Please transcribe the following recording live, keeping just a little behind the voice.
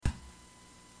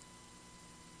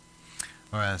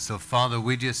All right, so Father,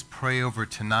 we just pray over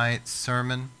tonight's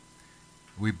sermon.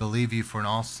 We believe you for an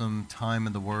awesome time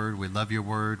in the Word. We love your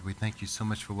Word. We thank you so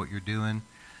much for what you're doing.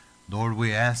 Lord,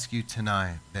 we ask you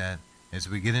tonight that as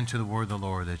we get into the Word of the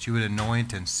Lord, that you would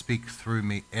anoint and speak through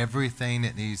me everything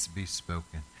that needs to be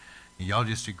spoken. And y'all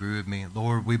just agree with me.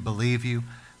 Lord, we believe you.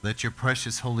 Let your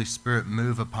precious Holy Spirit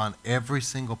move upon every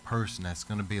single person that's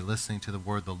going to be listening to the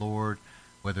Word of the Lord,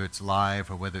 whether it's live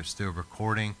or whether it's through a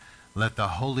recording. Let the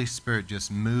Holy Spirit just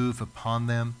move upon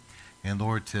them. And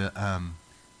Lord, to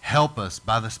help us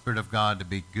by the Spirit of God to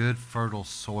be good, fertile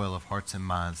soil of hearts and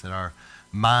minds, that our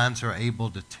minds are able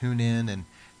to tune in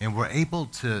and we're able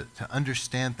to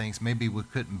understand things maybe we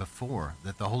couldn't before,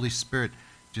 that the Holy Spirit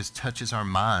just touches our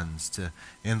minds.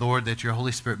 And Lord, that your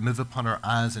Holy Spirit move upon our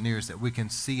eyes and ears, that we can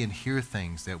see and hear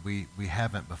things that we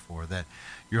haven't before, that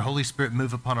your Holy Spirit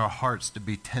move upon our hearts to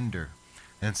be tender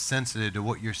and sensitive to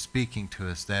what you're speaking to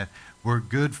us, that we're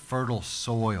good, fertile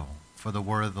soil for the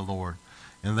word of the Lord.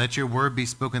 And let your word be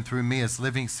spoken through me as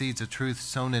living seeds of truth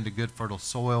sown into good, fertile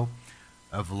soil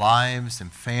of lives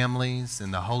and families.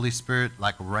 And the Holy Spirit,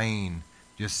 like rain,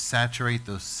 just saturate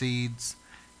those seeds.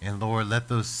 And Lord, let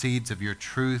those seeds of your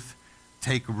truth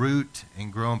take root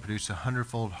and grow and produce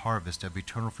 100-fold harvest of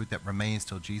eternal fruit that remains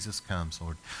till Jesus comes,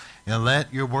 Lord. And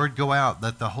let your word go out.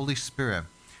 Let the Holy Spirit,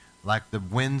 like the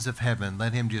winds of heaven,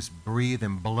 let him just breathe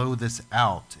and blow this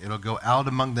out. It'll go out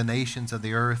among the nations of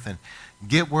the earth and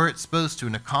get where it's supposed to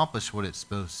and accomplish what it's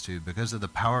supposed to because of the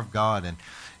power of God.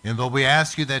 And Lord, we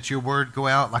ask you that your word go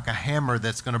out like a hammer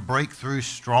that's going to break through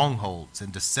strongholds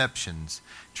and deceptions,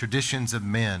 traditions of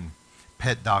men,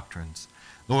 pet doctrines.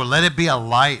 Lord, let it be a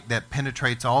light that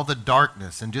penetrates all the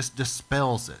darkness and just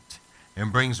dispels it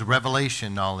and brings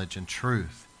revelation, knowledge, and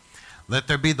truth. Let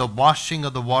there be the washing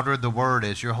of the water of the word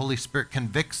as your Holy Spirit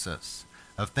convicts us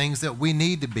of things that we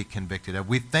need to be convicted of.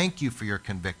 We thank you for your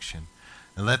conviction.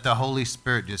 And let the Holy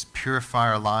Spirit just purify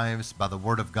our lives by the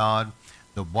word of God,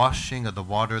 the washing of the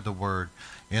water of the word.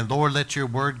 And Lord, let your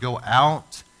word go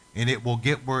out and it will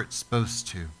get where it's supposed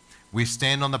to. We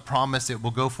stand on the promise it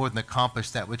will go forth and accomplish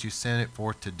that which you sent it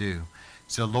forth to do.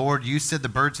 So Lord, you said the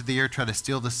birds of the air try to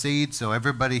steal the seed, so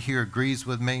everybody here agrees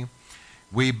with me.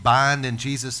 We bind in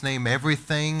Jesus' name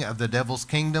everything of the devil's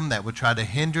kingdom that would try to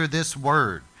hinder this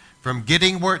word from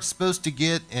getting where it's supposed to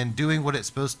get and doing what it's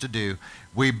supposed to do.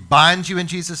 We bind you in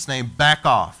Jesus' name, back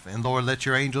off. And Lord, let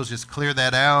your angels just clear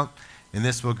that out, and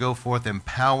this will go forth in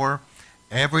power.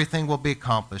 Everything will be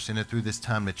accomplished in it through this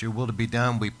time that your will to be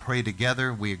done. We pray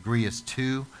together. We agree as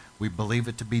two. We believe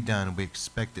it to be done, and we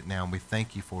expect it now, and we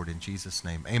thank you for it in Jesus'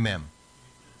 name. Amen.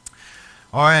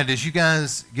 All right, as you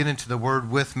guys get into the word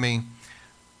with me,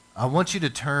 I want you to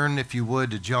turn, if you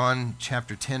would, to John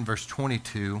chapter 10, verse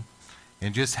 22,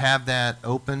 and just have that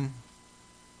open.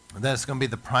 That's going to be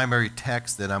the primary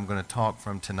text that I'm going to talk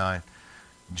from tonight.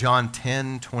 John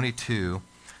 10, 22.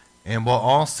 And we'll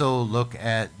also look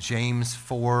at James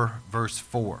 4, verse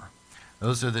 4.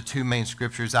 Those are the two main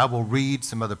scriptures. I will read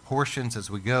some other portions as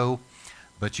we go,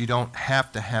 but you don't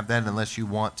have to have that unless you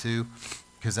want to,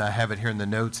 because I have it here in the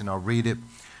notes and I'll read it.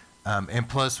 And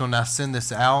plus, when I send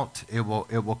this out, it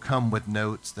will come with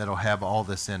notes that'll have all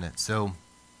this in it. So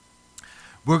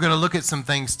we're going to look at some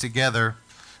things together.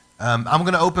 I'm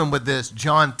going to open with this,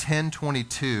 John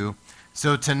 10:22.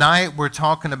 So tonight we're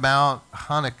talking about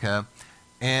Hanukkah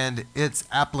and its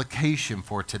application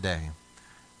for today.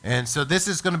 And so this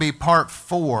is going to be part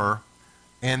 4.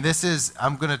 And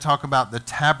I'm going to talk about the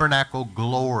tabernacle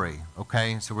glory.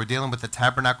 Okay, so we're dealing with the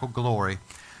tabernacle glory,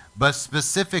 but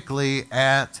specifically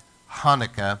at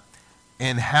Hanukkah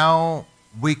and how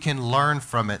we can learn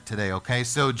from it today, okay?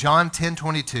 So John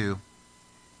 10:22,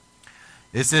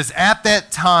 it says, at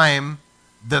that time,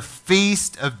 the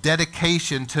feast of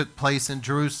dedication took place in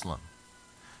Jerusalem.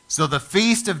 So the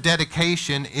feast of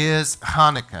dedication is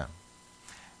Hanukkah.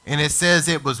 And it says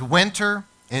it was winter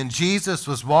and Jesus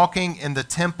was walking in the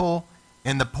temple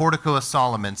in the portico of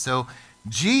Solomon. So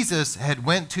Jesus had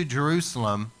went to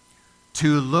Jerusalem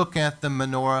to look at the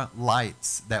menorah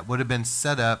lights that would have been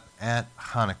set up at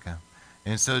Hanukkah.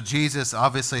 And so Jesus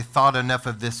obviously thought enough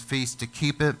of this feast to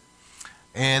keep it.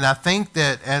 And I think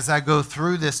that as I go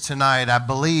through this tonight, I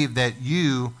believe that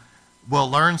you will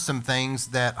learn some things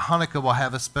that Hanukkah will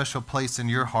have a special place in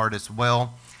your heart as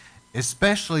well,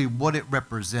 especially what it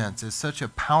represents. It's such a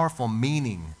powerful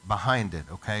meaning behind it,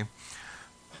 okay?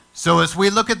 So as we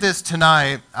look at this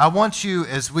tonight, I want you,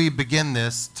 as we begin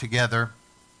this together,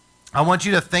 I want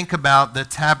you to think about the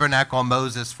tabernacle of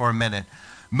Moses for a minute.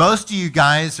 Most of you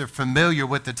guys are familiar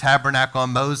with the tabernacle of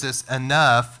Moses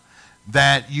enough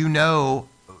that you know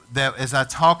that as I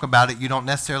talk about it, you don't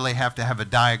necessarily have to have a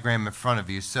diagram in front of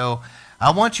you. So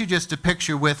I want you just to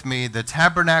picture with me the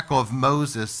tabernacle of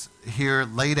Moses here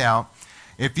laid out.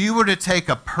 If you were to take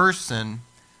a person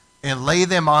and lay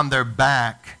them on their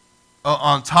back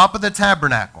on top of the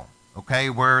tabernacle, okay,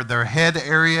 where their head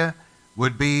area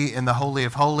would be in the Holy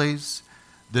of Holies,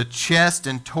 the chest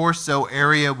and torso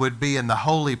area would be in the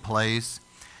holy place,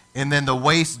 and then the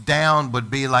waist down would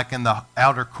be like in the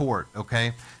outer court,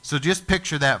 okay? So just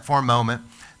picture that for a moment,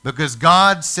 because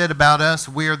God said about us,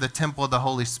 we are the temple of the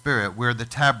Holy Spirit. We're the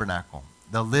tabernacle,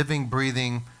 the living,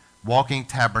 breathing, walking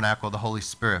tabernacle of the Holy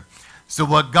Spirit. So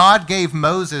what God gave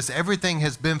Moses, everything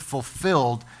has been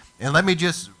fulfilled. And let me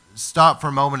just stop for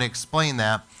a moment and explain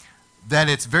that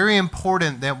it's very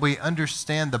important that we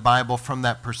understand the Bible from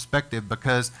that perspective,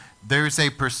 because there's a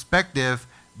perspective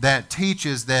that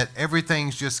teaches that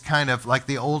everything's just kind of like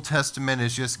the Old Testament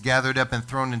is just gathered up and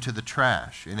thrown into the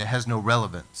trash, and it has no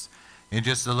relevance. And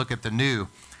just to look at the new,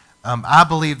 I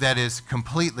believe that is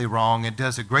completely wrong. It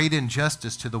does a great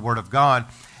injustice to the Word of God,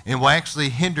 and will actually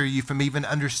hinder you from even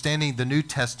understanding the New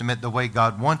Testament the way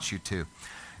God wants you to.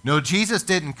 No, Jesus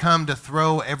didn't come to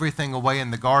throw everything away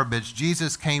in the garbage.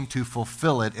 Jesus came to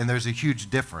fulfill it, and there's a huge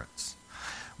difference.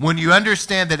 When you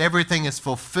understand that everything is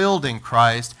fulfilled in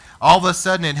Christ, all of a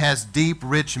sudden it has deep,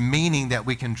 rich meaning that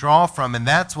we can draw from, and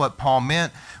that's what Paul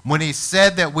meant when he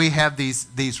said that we have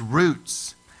these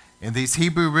roots, and these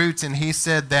Hebrew roots, and he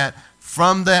said that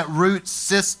from that root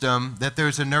system that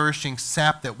there's a nourishing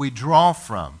sap that we draw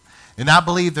from. And I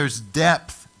believe there's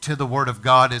depth to the Word of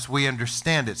God as we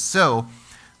understand it. So,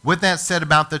 with that said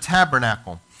about the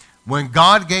tabernacle, when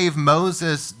God gave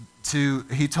Moses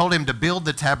he told him to build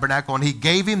the tabernacle, and he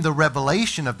gave him the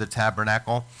revelation of the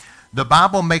tabernacle, the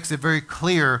Bible makes it very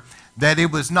clear that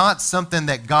it was not something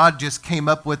that God just came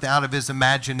up with out of his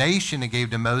imagination and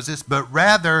gave to Moses, but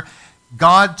rather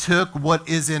God took what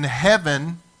is in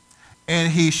heaven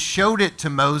and he showed it to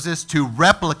Moses to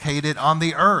replicate it on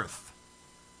the earth.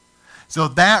 So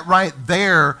that right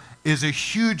there is a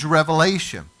huge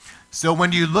revelation. So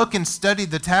when you look and study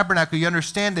the tabernacle, you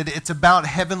understand that it's about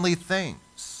heavenly things.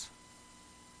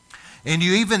 And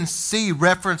you even see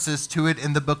references to it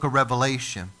in the book of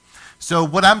Revelation. So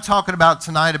what I'm talking about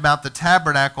tonight about the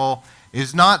tabernacle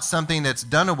is not something that's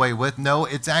done away with. No,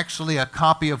 it's actually a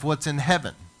copy of what's in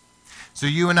heaven. So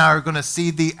you and I are going to see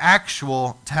the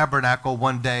actual tabernacle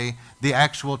one day, the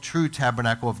actual true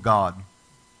tabernacle of God.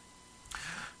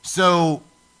 So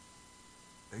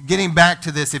getting back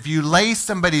to this, if you lay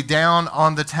somebody down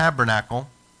on the tabernacle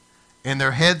and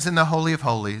their head's in the Holy of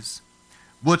Holies,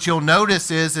 what you'll notice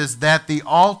is that the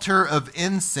altar of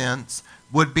incense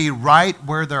would be right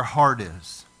where their heart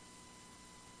is.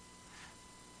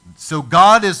 So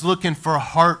God is looking for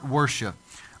heart worship.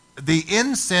 The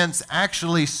incense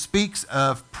actually speaks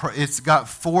of, it's got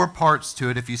 4 parts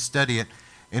to it if you study it.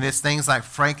 And it's things like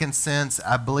frankincense,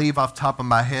 I believe off the top of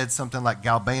my head, something like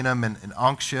galbanum and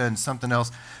onycha and something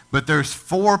else. But there's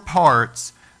 4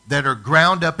 parts that are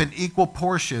ground up in equal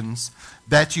portions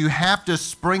that you have to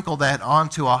sprinkle that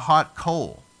onto a hot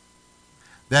coal.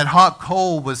 That hot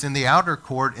coal was in the outer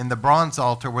court in the bronze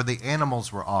altar where the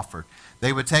animals were offered.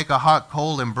 They would take a hot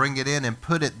coal and bring it in and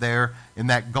put it there in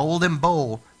that golden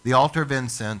bowl, the altar of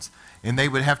incense, and they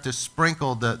would have to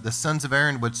sprinkle, the sons of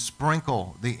Aaron would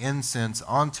sprinkle the incense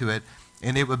onto it,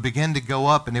 and it would begin to go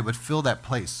up and it would fill that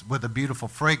place with a beautiful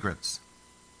fragrance.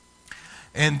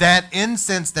 And that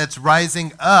incense that's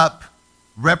rising up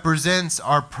represents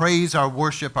our praise, our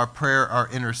worship, our prayer, our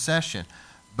intercession.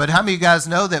 But how many of you guys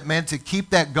know that, man, to keep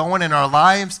that going in our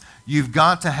lives, you've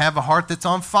got to have a heart that's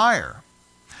on fire.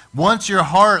 Once your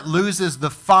heart loses the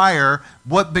fire,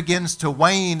 what begins to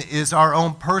wane is our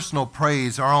own personal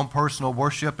praise, our own personal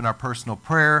worship, and our personal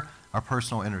prayer, our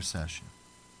personal intercession.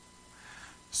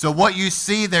 So what you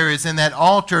see there is in that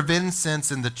altar of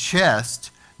incense in the chest,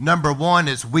 number 1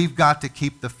 is we've got to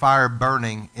keep the fire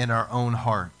burning in our own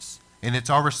hearts. And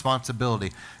it's our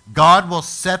responsibility. God will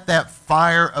set that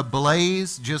fire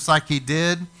ablaze just like he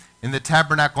did in the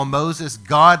tabernacle of Moses.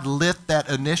 God lit that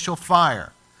initial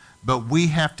fire, but we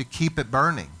have to keep it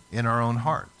burning in our own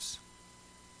hearts.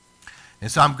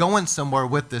 And so I'm going somewhere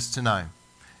with this tonight.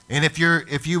 And if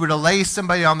you were to lay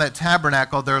somebody on that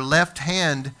tabernacle, their left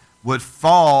hand would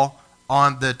fall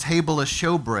on the table of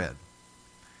showbread.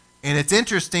 And it's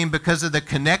interesting because of the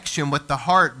connection with the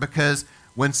heart, because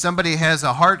when somebody has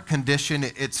a heart condition,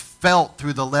 it's felt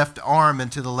through the left arm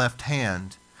into the left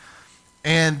hand.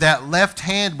 And that left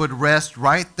hand would rest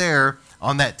right there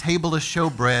on that table of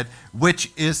showbread,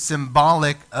 which is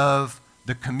symbolic of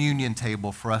the communion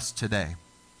table for us today.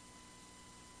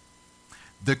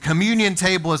 The communion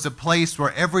table is a place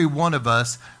where every one of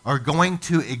us are going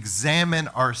to examine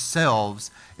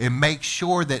ourselves and make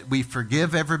sure that we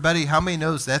forgive everybody. How many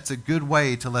knows that's a good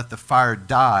way to let the fire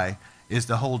die, is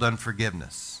to hold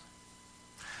unforgiveness?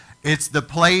 It's the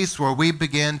place where we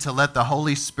begin to let the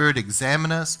Holy Spirit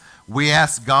examine us. We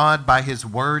ask God by His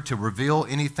Word to reveal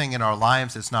anything in our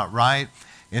lives that's not right.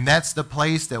 And that's the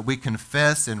place that we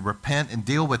confess and repent and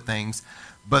deal with things.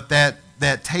 But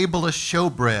that table of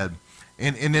showbread,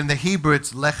 and in the Hebrew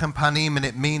it's lechem panim, and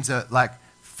it means like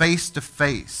face to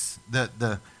face,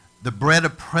 the bread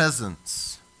of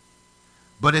presence.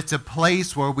 But it's a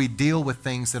place where we deal with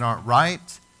things that aren't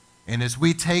right. And as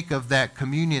we take of that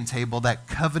communion table, that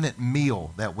covenant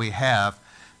meal that we have,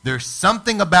 there's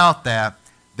something about that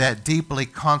deeply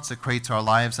consecrates our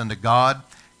lives unto God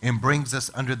and brings us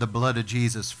under the blood of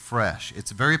Jesus fresh.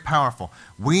 It's very powerful.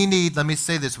 Let me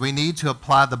say this, we need to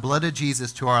apply the blood of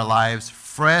Jesus to our lives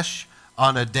fresh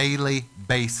on a daily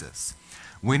basis.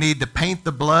 We need to paint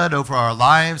the blood over our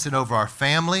lives and over our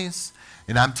families.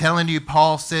 And I'm telling you,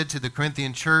 Paul said to the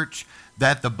Corinthian church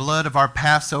that the blood of our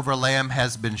Passover lamb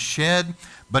has been shed,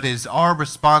 but it is our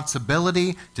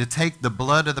responsibility to take the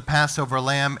blood of the Passover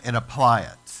lamb and apply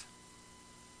it.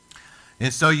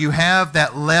 And so you have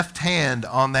that left hand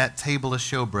on that table of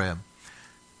showbread,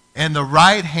 and the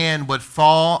right hand would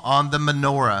fall on the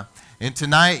menorah. And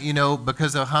tonight,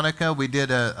 because of Hanukkah, we did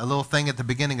a little thing at the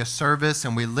beginning of service,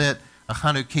 and we lit a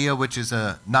Hanukkah, which is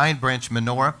a 9-branch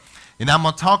menorah. And I'm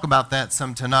going to talk about that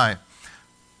some tonight.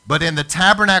 But in the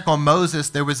Tabernacle of Moses,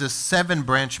 there was a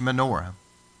 7-branch menorah.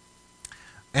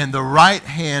 And the right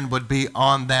hand would be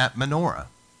on that menorah.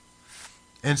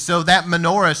 And so that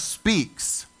menorah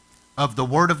speaks of the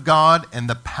Word of God and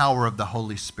the power of the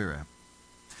Holy Spirit.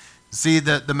 See,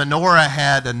 the menorah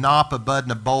had a knop, a bud,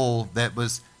 and a bowl that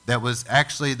was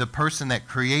actually the person that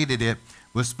created it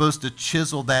was supposed to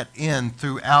chisel that in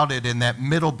throughout it, and that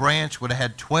middle branch would have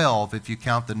had 12 if you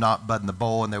count the knot, bud, and the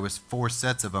bowl, and there was 4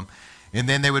 sets of them. And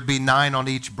then there would be 9 on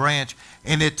each branch,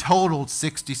 and it totaled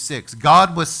 66.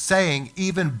 God was saying,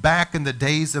 even back in the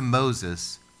days of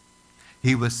Moses,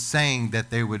 He was saying that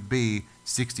there would be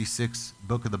 66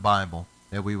 book of the Bible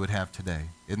that we would have today.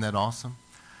 Isn't that awesome?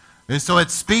 And so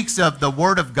it speaks of the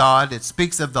Word of God. It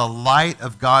speaks of the light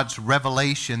of God's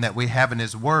revelation that we have in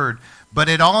His Word. But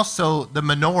it also, the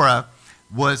menorah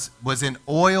was an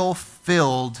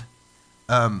oil-filled,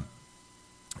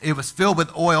 it was filled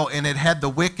with oil, and it had the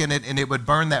wick in it, and it would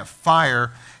burn that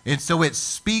fire. And so it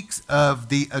speaks of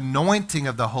the anointing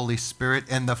of the Holy Spirit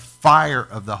and the fire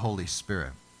of the Holy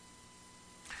Spirit.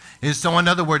 And so, in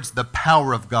other words, the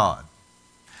power of God.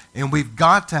 And we've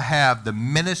got to have the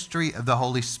ministry of the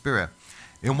Holy Spirit.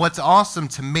 And what's awesome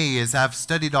to me is I've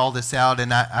studied all this out,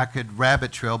 and I could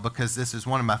rabbit trail because this is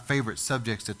one of my favorite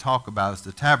subjects to talk about is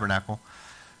the tabernacle.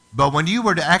 But when you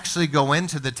were to actually go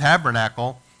into the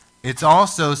tabernacle, it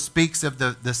also speaks of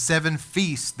the 7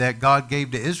 feasts that God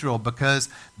gave to Israel, because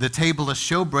the table of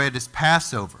showbread is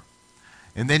Passover.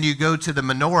 And then you go to the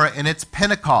menorah, and it's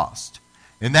Pentecost.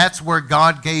 And that's where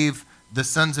God gave the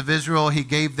sons of Israel, He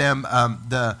gave them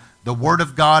the Word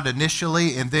of God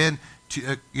initially, and then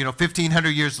 1,500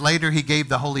 years later, He gave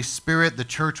the Holy Spirit. The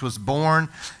church was born,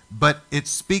 but it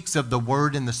speaks of the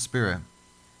Word and the Spirit.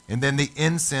 And then the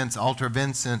incense, altar of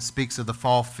incense, speaks of the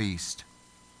fall feast.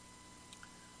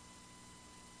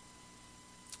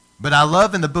 But I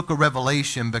love in the book of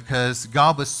Revelation because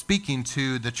God was speaking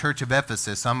to the church of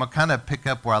Ephesus. I'm going to kind of pick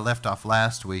up where I left off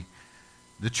last week.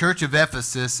 The church of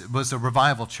Ephesus was a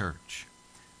revival church.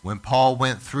 When Paul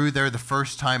went through there the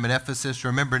first time in Ephesus,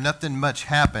 remember, nothing much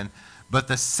happened. But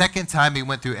the second time he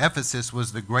went through Ephesus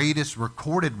was the greatest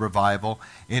recorded revival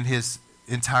in his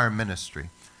entire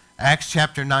ministry. Acts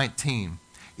chapter 19.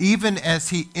 Even as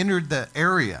he entered the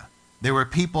area, there were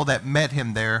people that met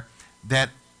him there that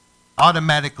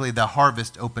automatically the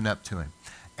harvest opened up to him.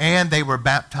 And they were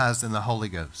baptized in the Holy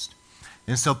Ghost.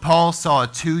 And so Paul saw a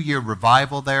 2-year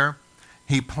revival there.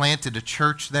 He planted a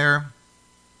church there.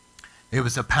 It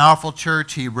was a powerful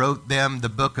church. He wrote them the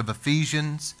book of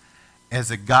Ephesians as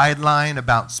a guideline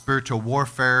about spiritual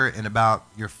warfare and about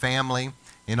your family,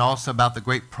 and also about the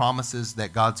great promises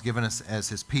that God's given us as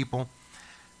His people.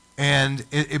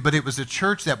 But it was a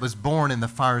church that was born in the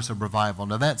fires of revival.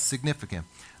 Now that's significant,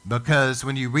 because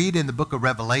when you read in the book of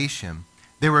Revelation,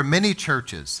 there were many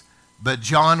churches, but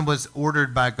John was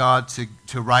ordered by God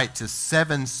to write to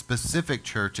 7 specific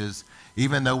churches,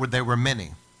 even though there were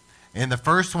many. And the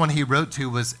first one he wrote to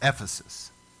was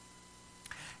Ephesus.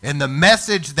 And the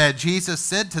message that Jesus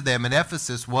said to them in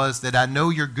Ephesus was that I know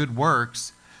your good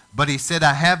works, but He said,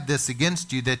 I have this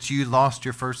against you, that you lost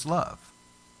your first love.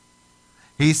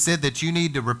 He said that you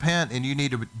need to repent and you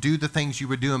need to do the things you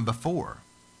were doing before.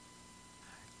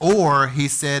 Or he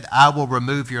said, I will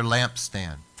remove your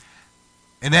lampstand.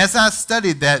 And as I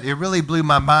studied that, it really blew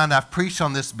my mind. I've preached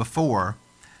on this before,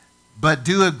 but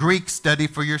do a Greek study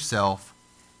for yourself.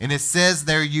 And it says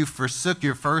there, you forsook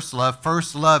your first love.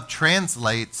 First love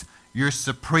translates your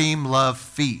supreme love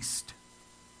feast.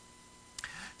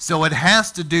 So it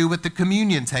has to do with the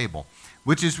communion table,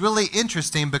 which is really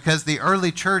interesting because the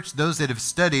early church, those that have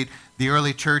studied the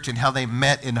early church and how they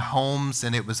met in homes,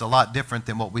 and it was a lot different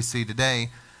than what we see today.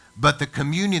 But the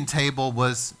communion table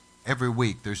was every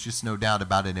week. There's just no doubt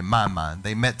about it in my mind.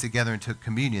 They met together and took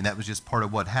communion. That was just part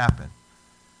of what happened.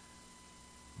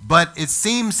 But it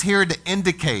seems here to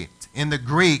indicate in the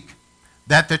Greek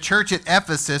that the church at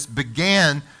Ephesus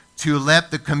began to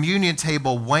let the communion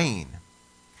table wane.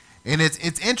 And it's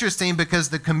interesting because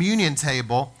the communion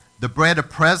table, the bread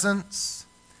of presence,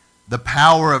 the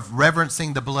power of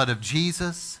reverencing the blood of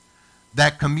Jesus,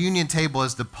 that communion table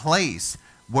is the place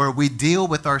where we deal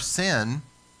with our sin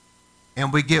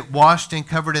and we get washed and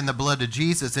covered in the blood of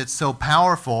Jesus. It's so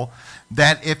powerful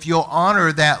that if you'll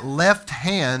honor that left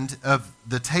hand of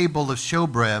the table of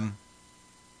showbread,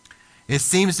 it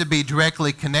seems to be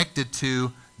directly connected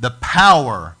to the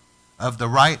power of the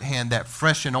right hand, that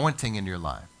fresh anointing in your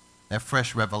life, that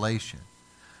fresh revelation.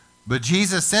 But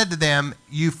Jesus said to them,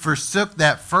 you forsook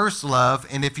that first love,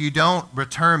 and if you don't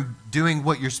return doing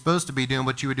what you're supposed to be doing,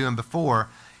 what you were doing before,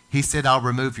 he said, I'll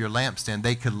remove your lampstand.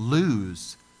 They could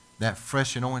lose that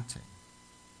fresh anointing.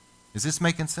 Is this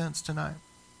making sense tonight?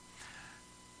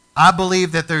 I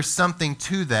believe that there's something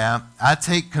to that. I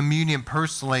take communion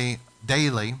personally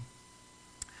daily.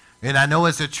 And I know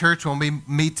as a church when we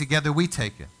meet together, we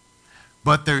take it.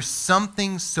 But there's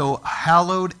something so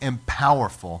hallowed and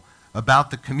powerful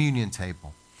about the communion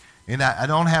table. And I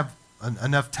don't have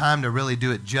enough time to really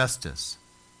do it justice.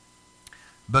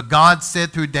 But God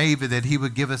said through David that he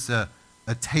would give us a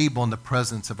table in the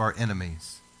presence of our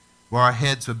enemies, where our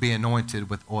heads would be anointed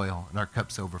with oil and our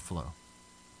cups overflow.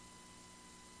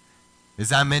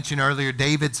 As I mentioned earlier,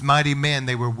 David's mighty men,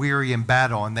 they were weary in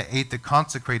battle, and they ate the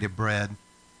consecrated bread,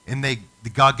 and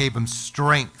God gave them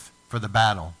strength for the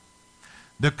battle.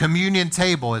 The communion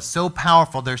table is so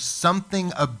powerful. There's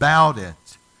something about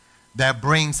it that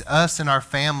brings us and our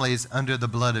families under the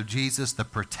blood of Jesus, the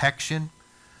protection,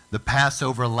 the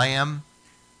Passover lamb,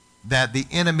 that the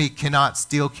enemy cannot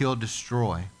steal, kill,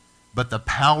 destroy. But the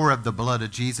power of the blood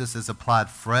of Jesus is applied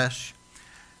fresh.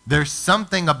 There's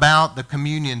something about the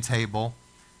communion table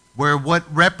where what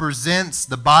represents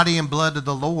the body and blood of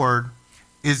the Lord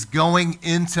is going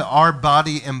into our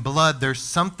body and blood. There's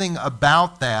something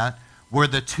about that where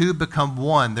the two become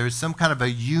one. There's some kind of a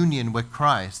union with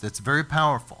Christ that's very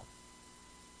powerful.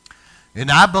 And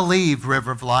I believe,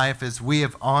 River of Life, as we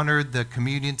have honored the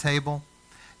communion table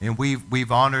and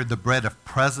we've honored the bread of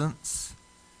presence,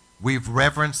 we've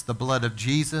reverenced the blood of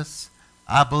Jesus,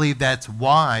 I believe that's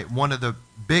why, one of the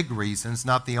big reasons,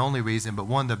 not the only reason, but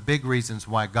one of the big reasons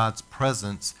why God's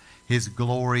presence, his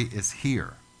glory is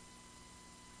here.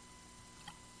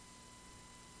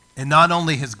 And not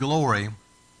only his glory,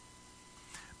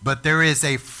 but there is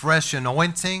a fresh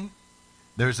anointing,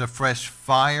 there's a fresh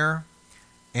fire,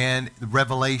 and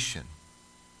revelation.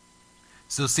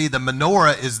 So see, the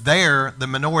menorah is there, the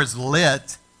menorah is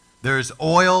lit, there's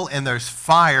oil and there's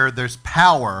fire, there's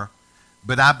power,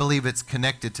 but I believe it's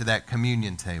connected to that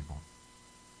communion table.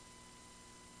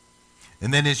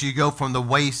 And then as you go from the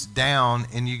waist down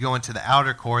and you go into the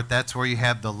outer court, that's where you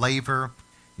have the laver,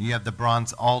 you have the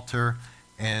bronze altar,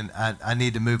 and I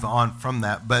need to move on from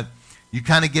that. But you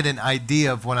kind of get an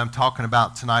idea of what I'm talking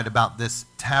about tonight about this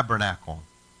tabernacle.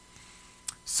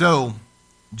 So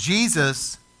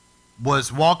Jesus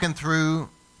was walking through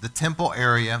the temple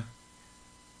area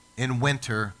in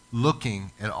winter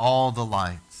looking at all the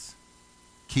lights,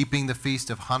 keeping the feast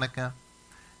of Hanukkah.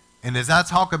 And as I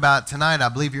talk about it tonight, I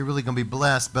believe you're really going to be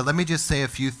blessed. But let me just say a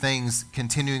few things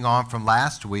continuing on from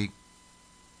last week.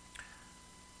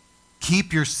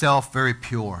 Keep yourself very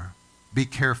pure. Be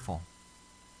careful.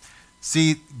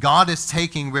 See, God is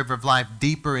taking River of Life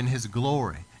deeper in his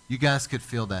glory. You guys could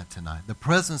feel that tonight. The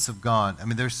presence of God, I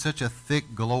mean, there's such a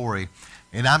thick glory.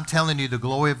 And I'm telling you, the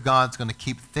glory of God's going to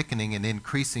keep thickening and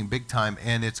increasing big time.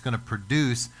 And it's going to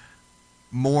produce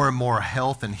more and more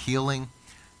health and healing.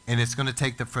 And it's going to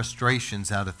take the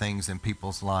frustrations out of things in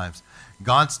people's lives.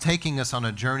 God's taking us on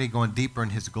a journey going deeper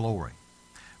in his glory.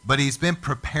 But he's been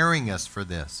preparing us for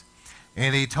this.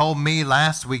 And he told me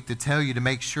last week to tell you to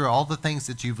make sure all the things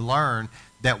that you've learned,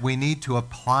 that we need to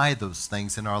apply those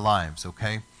things in our lives,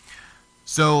 okay?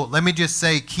 So let me just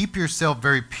say, keep yourself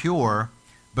very pure,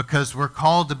 because we're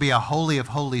called to be a holy of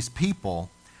holies people.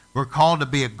 We're called to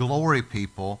be a glory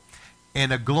people.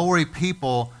 And a glory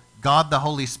people, God the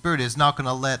Holy Spirit is not going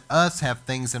to let us have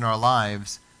things in our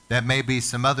lives that maybe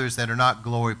some others that are not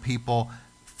glory people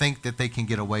think that they can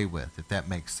get away with, if that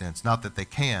makes sense. Not that they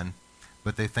can,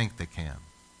 but they think they can.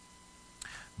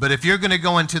 But if you're going to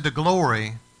go into the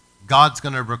glory, God's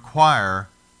going to require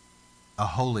a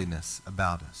holiness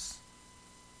about us,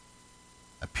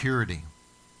 a purity.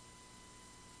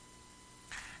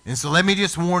 And so let me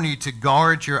just warn you to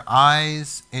guard your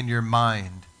eyes and your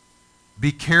mind.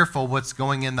 Be careful what's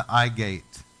going in the eye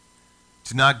gate.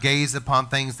 To not gaze upon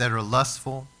things that are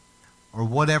lustful or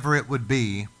whatever it would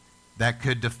be that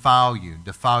could defile you,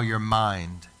 defile your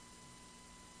mind.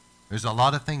 There's a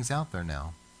lot of things out there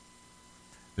now.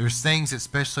 There's things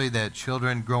especially that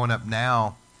children growing up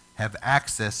now have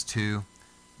access to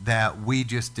that we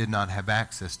just did not have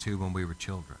access to when we were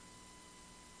children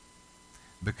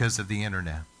because of the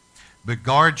internet. But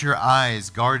guard your eyes,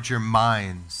 guard your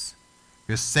minds,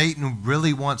 because Satan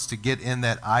really wants to get in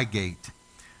that eye gate.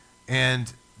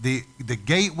 And the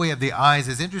gateway of the eyes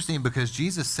is interesting because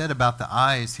Jesus said about the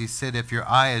eyes, he said, if your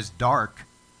eye is dark,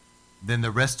 then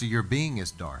the rest of your being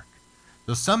is dark.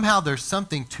 So somehow there's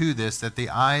something to this, that the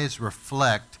eyes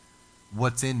reflect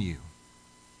what's in you.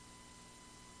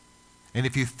 And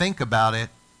if you think about it,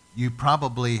 you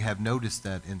probably have noticed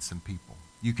that in some people.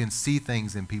 You can see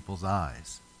things in people's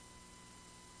eyes.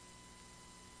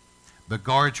 But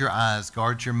guard your eyes,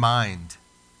 guard your mind,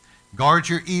 guard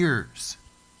your ears.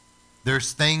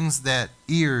 There's things that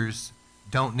ears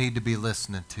don't need to be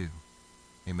listening to.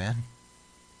 Amen?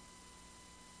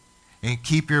 And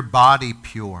keep your body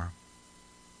pure.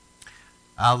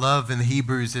 I love in the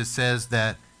Hebrews it says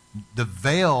that the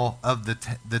veil of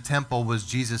the temple was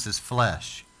Jesus'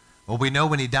 flesh. Well, we know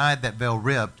when he died that veil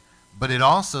ripped, but it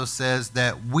also says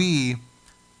that we,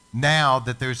 now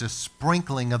that there's a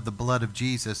sprinkling of the blood of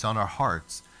Jesus on our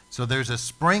hearts. So there's a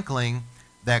sprinkling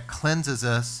that cleanses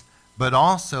us, but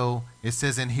also it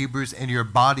says in Hebrews, and your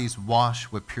bodies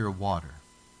washed with pure water.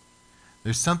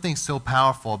 There's something so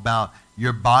powerful about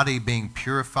your body being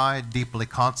purified, deeply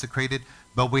consecrated,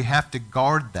 but we have to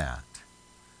guard that.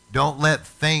 Don't let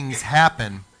things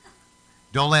happen.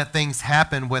 Don't let things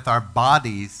happen with our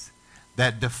bodies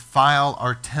that defile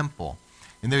our temple.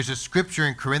 And there's a scripture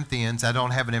in Corinthians, I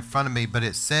don't have it in front of me, but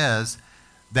it says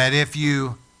that if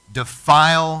you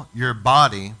defile your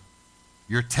body,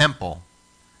 your temple,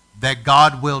 that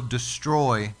God will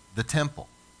destroy the temple.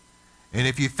 And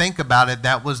if you think about it,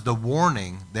 that was the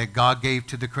warning that God gave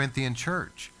to the Corinthian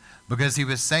church. Because he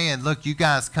was saying, look, you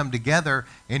guys come together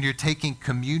and you're taking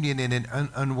communion in an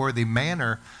unworthy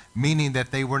manner, meaning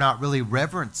that they were not really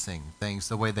reverencing things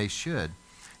the way they should.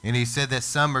 And he said that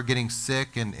some are getting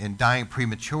sick and dying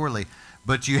prematurely.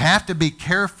 But you have to be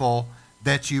careful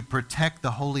that you protect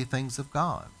the holy things of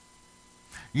God.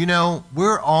 You know,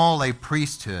 we're all a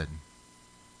priesthood.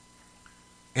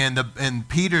 In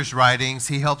Peter's writings,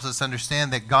 he helps us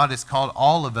understand that God has called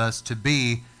all of us to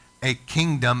be a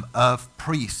kingdom of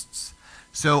priests.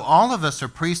 So all of us are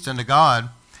priests unto God.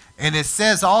 And it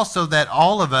says also that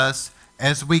all of us,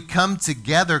 as we come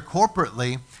together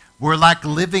corporately, we're like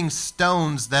living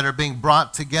stones that are being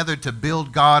brought together to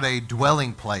build God a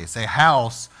dwelling place, a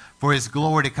house for his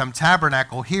glory to come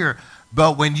tabernacle here.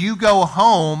 But when you go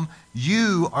home,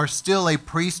 you are still a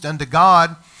priest unto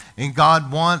God, and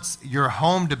God wants your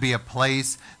home to be a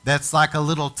place that's like a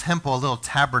little temple, a little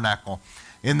tabernacle.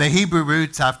 In the Hebrew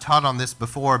roots, I've taught on this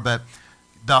before, but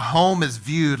the home is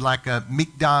viewed like a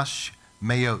mikdash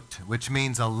meot, which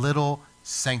means a little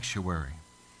sanctuary.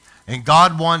 And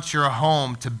God wants your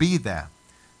home to be that.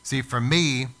 See, for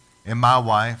me and my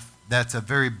wife, that's a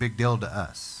very big deal to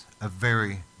us, a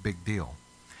very big deal,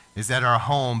 is that our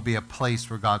home be a place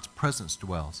where God's presence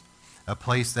dwells, a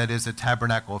place that is a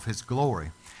tabernacle of his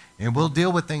glory. And we'll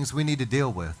deal with things we need to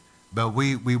deal with, but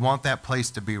we want that place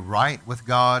to be right with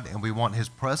God, and we want his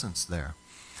presence there.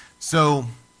 So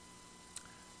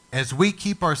as we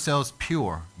keep ourselves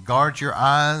pure, guard your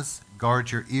eyes,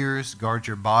 guard your ears, guard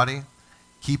your body,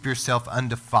 keep yourself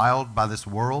undefiled by this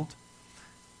world.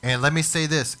 And let me say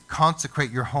this, consecrate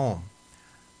your home.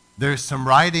 There's some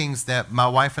writings that my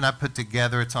wife and I put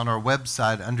together. It's on our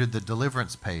website under the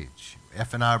deliverance page,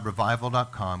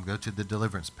 fnirevival.com. Go to the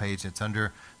deliverance page. It's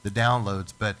under the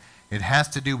downloads, but it has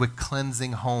to do with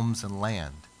cleansing homes and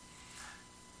land.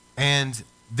 And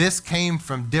this came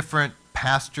from different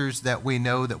pastors that we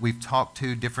know that we've talked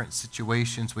to, different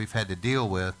situations we've had to deal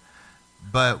with.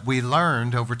 But we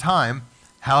learned over time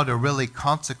how to really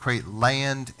consecrate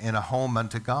land and a home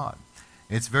unto God.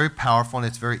 It's very powerful and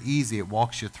it's very easy. It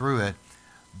walks you through it.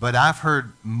 But I've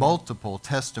heard multiple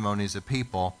testimonies of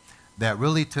people that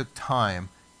really took time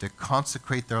to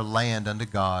consecrate their land unto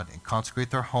God and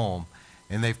consecrate their home.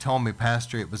 And they've told me,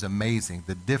 Pastor, it was amazing.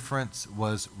 The difference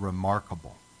was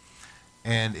remarkable.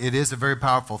 And it is a very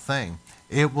powerful thing.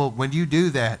 It will, when you do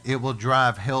that, it will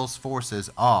drive hell's forces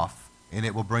off, and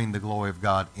it will bring the glory of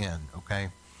God in, okay?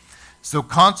 So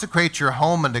consecrate your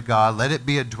home unto God. Let it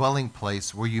be a dwelling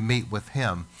place where you meet with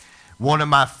him. One of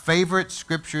my favorite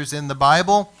scriptures in the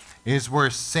Bible is where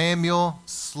Samuel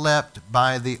slept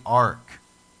by the ark.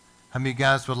 How many of you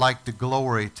guys would like the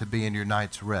glory to be in your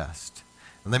night's rest?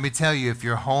 And let me tell you, if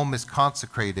your home is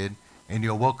consecrated and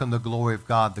you'll welcome the glory of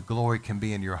God, the glory can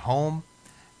be in your home,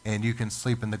 and you can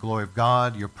sleep in the glory of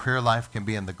God. Your prayer life can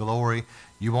be in the glory.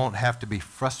 You won't have to be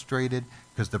frustrated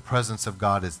because the presence of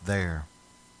God is there.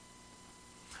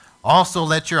 Also,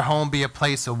 let your home be a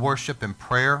place of worship and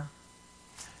prayer.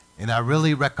 And I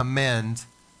really recommend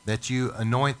that you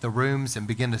anoint the rooms and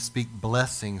begin to speak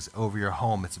blessings over your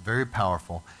home. It's very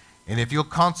powerful. And if you'll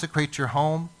consecrate your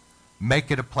home,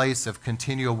 make it a place of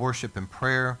continual worship and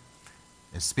prayer,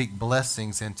 and speak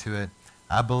blessings into it,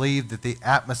 I believe that the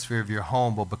atmosphere of your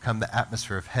home will become the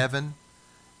atmosphere of heaven,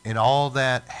 and all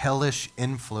that hellish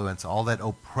influence, all that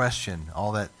oppression,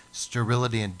 all that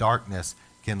sterility and darkness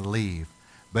can leave.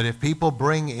 But if people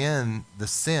bring in the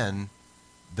sin,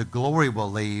 the glory will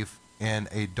leave, and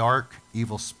a dark,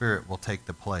 evil spirit will take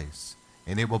the place,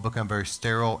 and it will become very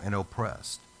sterile and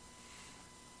oppressed.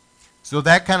 So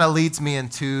that kind of leads me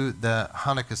into the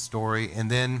Hanukkah story,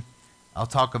 and then I'll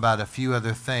talk about a few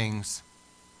other things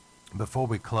before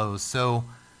we close. So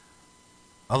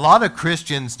a lot of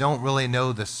Christians don't really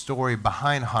know the story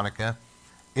behind Hanukkah.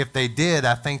 If they did,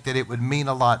 I think that it would mean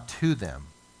a lot to them,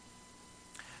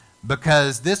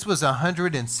 because this was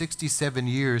 167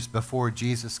 years before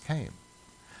Jesus came.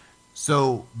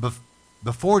 So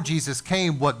before Jesus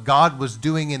came, what God was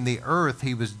doing in the earth,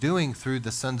 he was doing through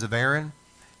the sons of Aaron.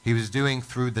 He was doing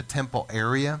through the temple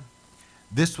area.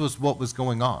 This was what was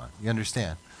going on. You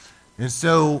understand? And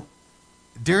so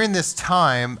during this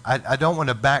time, I don't want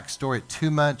to backstory it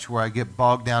too much where I get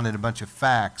bogged down in a bunch of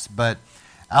facts, but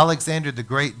Alexander the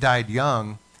Great died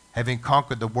young, having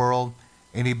conquered the world,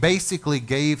 and he basically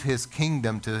gave his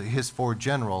kingdom to his 4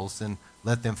 generals and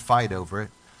let them fight over it.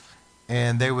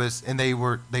 And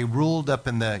they ruled up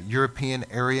in the European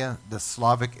area, the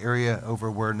Slavic area over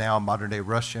where now modern-day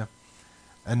Russia.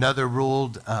 Another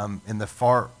ruled in the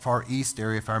far east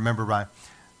area, if I remember right.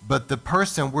 But the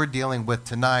person we're dealing with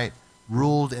tonight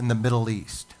ruled in the Middle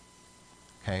East.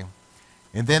 Okay?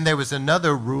 And then there was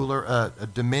another ruler, a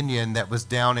dominion that was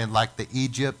down in like the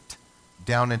Egypt,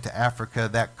 down into Africa,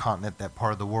 that continent, that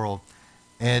part of the world.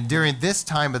 And during this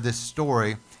time of this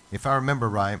story, if I remember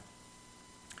right,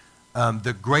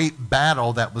 the great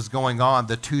battle that was going on,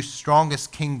 the 2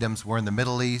 strongest kingdoms were in the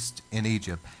Middle East and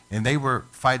Egypt. And they were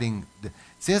fighting.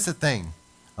 See, that's the thing.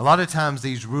 A lot of times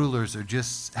these rulers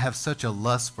have such a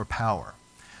lust for power.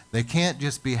 They can't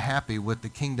just be happy with the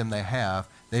kingdom they have.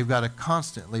 They've got to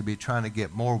constantly be trying to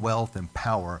get more wealth and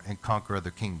power and conquer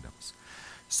other kingdoms.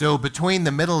 So between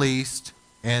the Middle East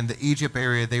and the Egypt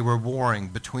area, they were warring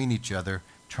between each other,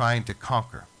 trying to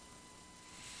conquer.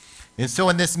 And so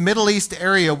in this Middle East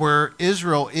area where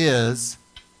Israel is,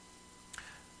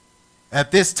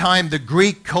 at this time, the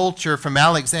Greek culture from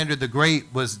Alexander the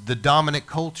Great was the dominant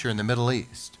culture in the Middle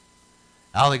East.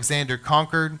 Alexander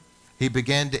conquered. He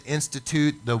began to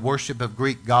institute the worship of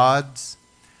Greek gods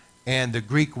and the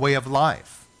Greek way of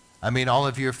life. I mean, all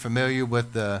of you are familiar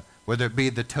with whether it be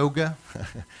the toga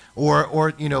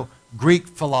or Greek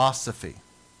philosophy.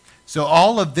 So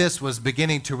all of this was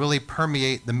beginning to really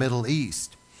permeate the Middle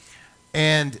East.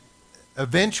 And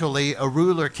eventually, a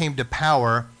ruler came to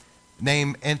power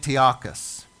named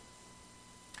Antiochus.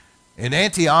 And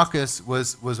Antiochus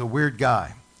was a weird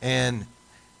guy. And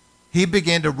he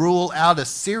began to rule out of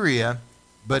Syria,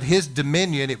 but his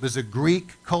dominion, it was a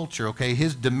Greek culture, okay?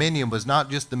 His dominion was not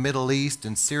just the Middle East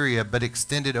and Syria, but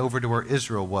extended over to where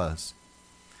Israel was.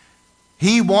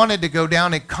 He wanted to go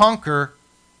down and conquer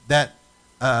that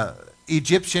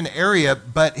Egyptian area,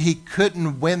 but he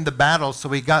couldn't win the battle, so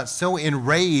he got so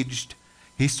enraged,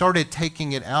 he started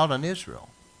taking it out on Israel.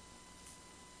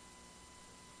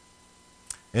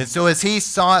 And so as he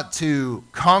sought to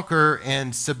conquer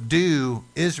and subdue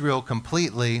Israel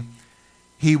completely,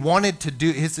 he wanted to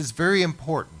do, this is very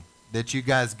important that you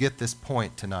guys get this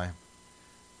point tonight.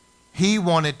 He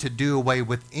wanted to do away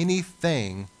with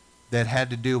anything that had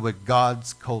to do with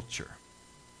God's culture.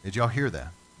 Did y'all hear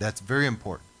that? That's very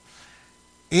important.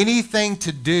 Anything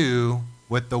to do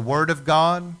with the Word of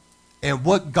God and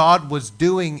what God was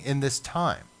doing in this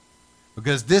time.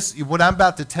 Because this, what I'm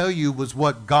about to tell you, was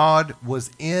what God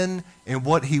was in and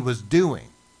what he was doing.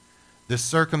 The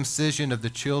circumcision of the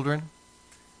children,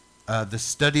 the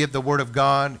study of the Word of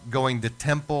God, going to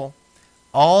temple,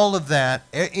 all of that,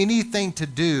 anything to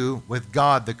do with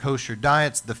God, the kosher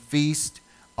diets, the feast,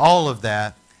 all of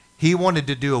that, he wanted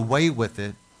to do away with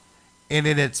it. And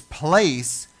in its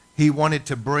place, he wanted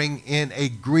to bring in a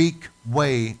Greek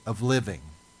way of living.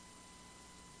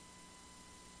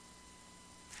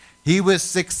 He was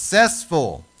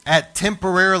successful at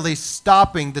temporarily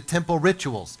stopping the temple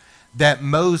rituals that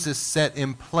Moses set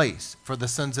in place for the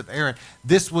sons of Aaron.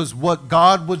 This was what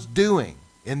God was doing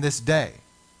in this day.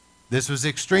 This was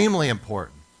extremely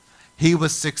important. He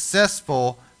was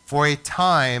successful for a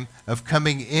time of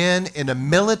coming in a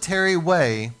military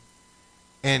way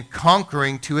and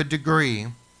conquering to a degree,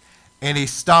 and he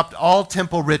stopped all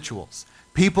temple rituals.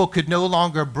 People could no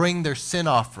longer bring their sin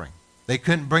offering. They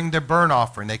couldn't bring their burnt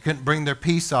offering. They couldn't bring their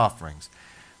peace offerings.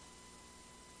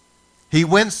 He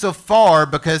went so far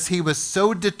because he was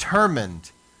so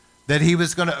determined that he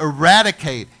was going to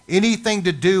eradicate anything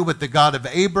to do with the God of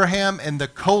Abraham and the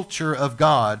culture of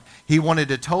God. He wanted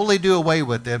to totally do away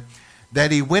with it,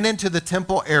 that he went into the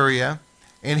temple area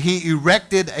and he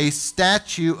erected a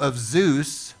statue of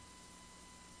Zeus.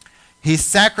 He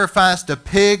sacrificed a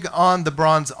pig on the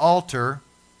bronze altar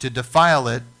to defile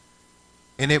it,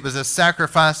 and it was a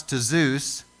sacrifice to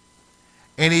Zeus.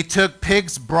 And he took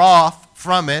pig's broth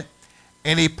from it,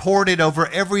 and he poured it over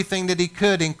everything that he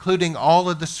could, including all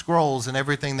of the scrolls and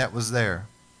everything that was there.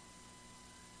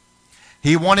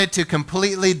 He wanted to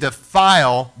completely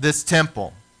defile this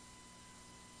temple.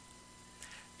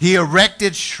 He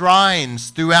erected shrines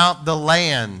throughout the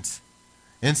land,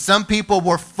 and some people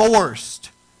were forced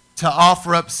to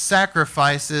offer up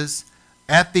sacrifices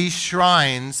at these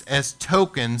shrines as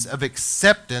tokens of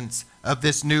acceptance of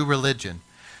this new religion.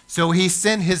 So he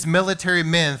sent his military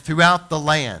men throughout the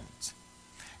land,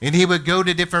 and he would go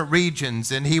to different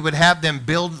regions, and he would have them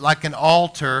build like an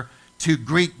altar to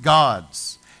Greek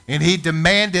gods. And he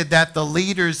demanded that the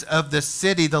leaders of the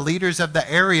city, the leaders of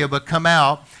the area, would come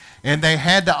out, and they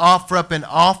had to offer up an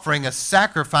offering, a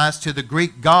sacrifice to the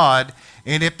Greek god.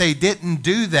 And if they didn't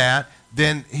do that,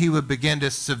 then he would begin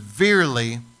to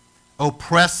severely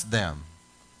oppress them.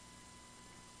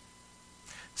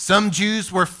 Some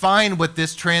Jews were fine with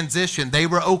this transition. They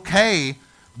were okay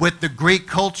with the Greek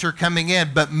culture coming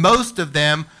in, but most of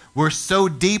them were so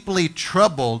deeply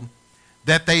troubled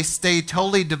that they stayed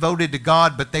totally devoted to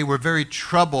God, but they were very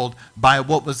troubled by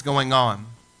what was going on.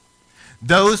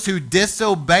 Those who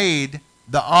disobeyed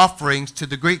the offerings to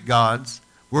the Greek gods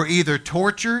were either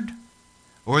tortured,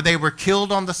 or they were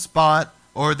killed on the spot,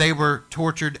 or they were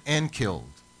tortured and killed.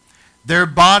 Their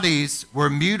bodies were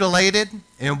mutilated,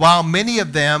 and while many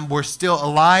of them were still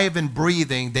alive and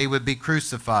breathing, they would be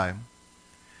crucified.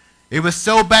 It was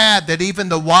so bad that even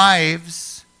the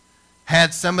wives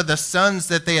had some of the sons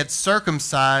that they had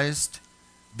circumcised,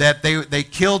 that they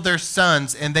killed their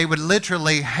sons, and they would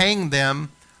literally hang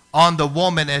them on the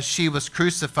woman as she was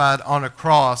crucified on a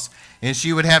cross, and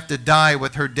she would have to die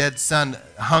with her dead son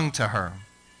hung to her.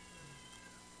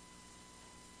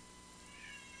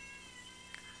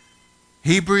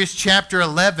 Hebrews chapter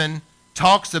 11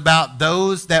 talks about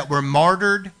those that were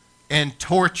martyred and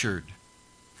tortured.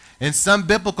 And some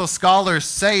biblical scholars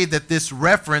say that this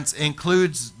reference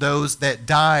includes those that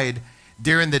died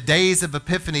during the days of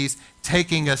Epiphanies,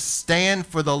 taking a stand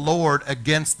for the Lord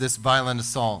against this violent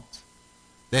assault.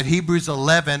 That Hebrews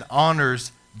 11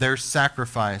 honors their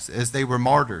sacrifice as they were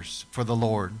martyrs for the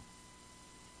Lord.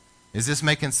 Is this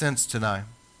making sense tonight?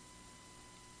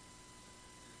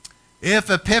 If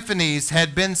Epiphanies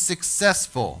had been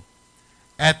successful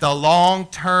at the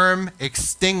long-term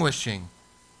extinguishing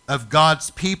of God's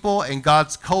people and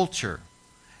God's culture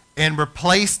and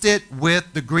replaced it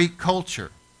with the Greek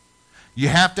culture, you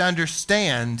have to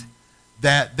understand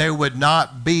that there would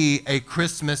not be a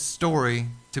Christmas story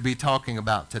to be talking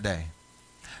about today,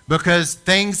 because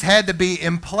things had to be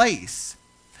in place.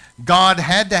 God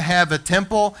had to have a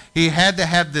temple. He had to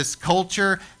have this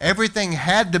culture. Everything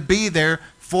had to be there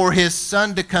for his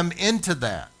son to come into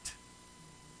that.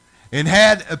 And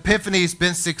had Epiphanies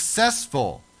been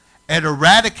successful at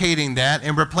eradicating that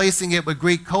and replacing it with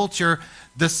Greek culture,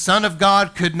 the Son of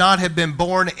God could not have been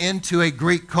born into a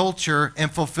Greek culture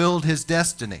and fulfilled his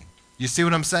destiny. You see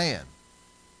what I'm saying?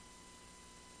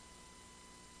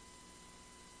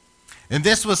 And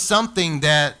this was something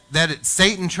that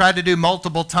Satan tried to do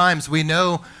multiple times. We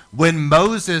know when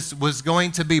Moses was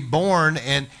going to be born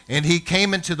and he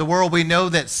came into the world, we know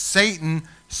that Satan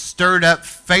stirred up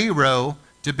Pharaoh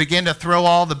to begin to throw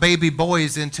all the baby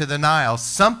boys into the Nile.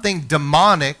 Something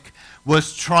demonic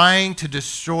was trying to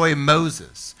destroy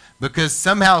Moses because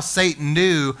somehow Satan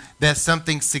knew that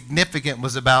something significant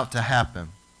was about to happen.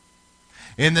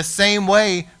 In the same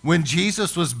way, when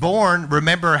Jesus was born,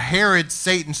 remember Herod,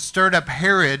 Satan stirred up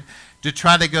Herod to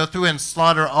try to go through and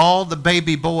slaughter all the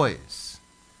baby boys,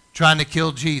 trying to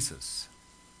kill Jesus.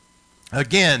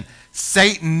 Again,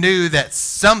 Satan knew that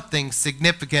something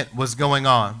significant was going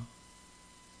on.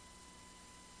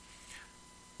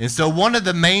 And so one of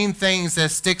the main things that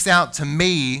sticks out to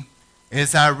me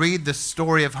as I read the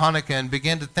story of Hanukkah and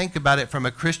begin to think about it from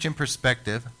a Christian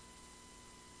perspective.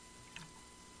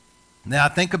 Now I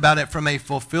think about it from a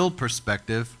fulfilled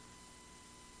perspective.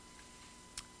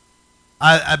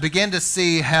 I began to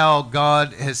see how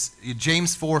God has,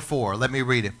 James 4:4, let me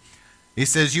read it. He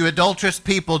says, "You adulterous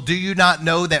people, do you not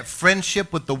know that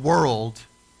friendship with the world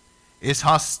is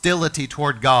hostility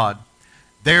toward God?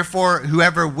 Therefore,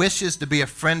 whoever wishes to be a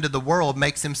friend of the world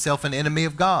makes himself an enemy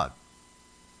of God.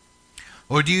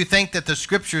 Or do you think that the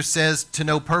scripture says to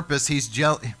no purpose,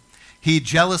 he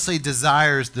jealously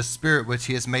desires the spirit which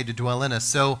he has made to dwell in us?"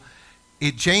 So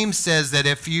James says that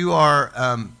if you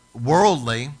are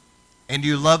worldly and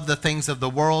you love the things of the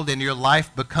world and your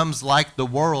life becomes like the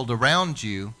world around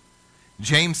you,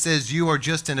 James says you are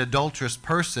just an adulterous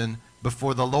person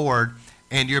before the Lord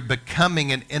and you're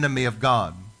becoming an enemy of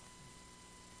God.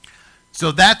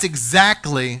 So that's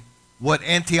exactly what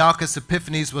Antiochus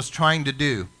Epiphanes was trying to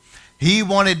do. He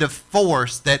wanted to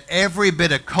force that every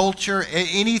bit of culture,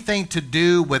 anything to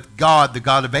do with God, the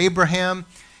God of Abraham,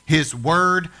 his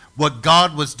word, what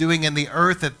God was doing in the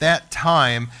earth at that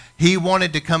time, he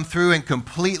wanted to come through and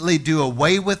completely do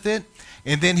away with it.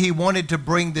 And then he wanted to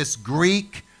bring this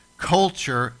Greek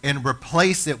culture and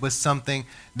replace it with something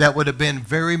that would have been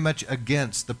very much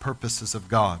against the purposes of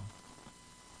God.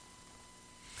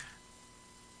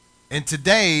 And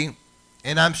today,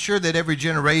 and I'm sure that every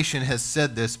generation has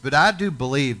said this, but I do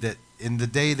believe that in the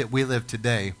day that we live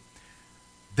today,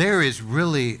 there is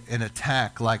really an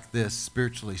attack like this,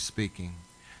 spiritually speaking.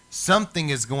 Something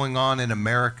is going on in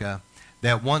America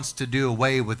that wants to do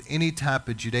away with any type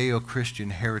of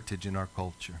Judeo-Christian heritage in our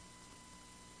culture.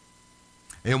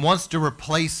 It wants to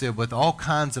replace it with all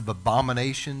kinds of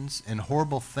abominations and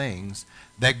horrible things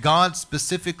that God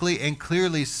specifically and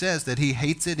clearly says that he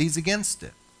hates it, he's against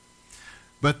it.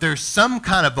 But there's some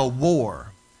kind of a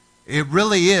war. It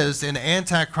really is an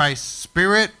Antichrist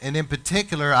spirit, and in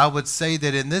particular, I would say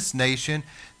that in this nation,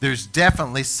 there's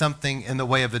definitely something in the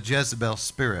way of a Jezebel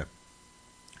spirit.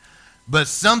 But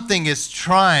something is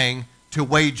trying to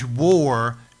wage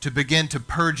war to begin to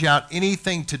purge out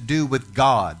anything to do with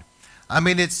God. I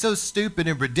mean, it's so stupid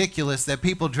and ridiculous that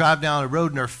people drive down a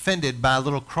road and are offended by a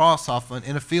little cross off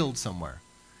in a field somewhere.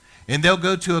 And they'll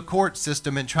go to a court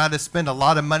system and try to spend a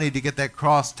lot of money to get that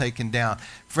cross taken down.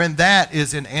 Friend, that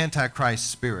is an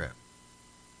Antichrist spirit.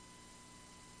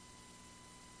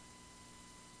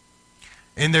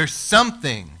 And there's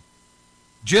something,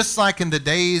 just like in the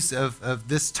days of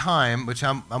this time, which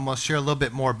I'm going to share a little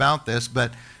bit more about this,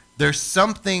 but there's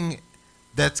something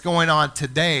that's going on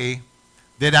today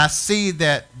that I see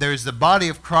that there's the body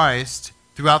of Christ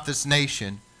throughout this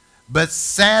nation, but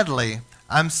sadly,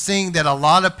 I'm seeing that a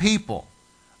lot of people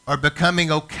are becoming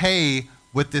okay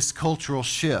with this cultural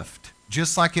shift,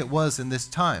 just like it was in this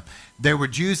time. There were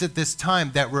Jews at this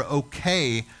time that were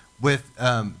okay with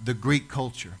the Greek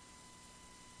culture.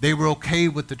 They were okay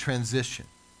with the transition.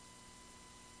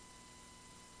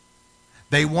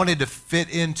 They wanted to fit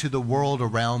into the world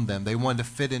around them. They wanted to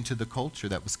fit into the culture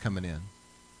that was coming in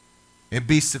and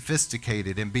be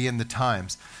sophisticated and be in the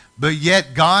times. But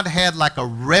yet God had like a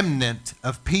remnant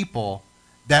of people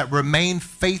that remain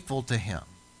faithful to him.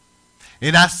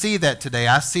 And I see that today.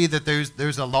 I see that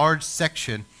there's a large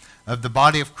section of the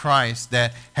body of Christ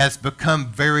that has become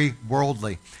very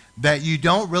worldly, that you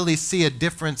don't really see a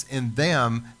difference in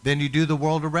them than you do the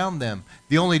world around them.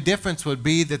 The only difference would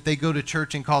be that they go to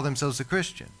church and call themselves a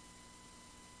Christian.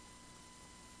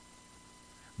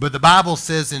 But the Bible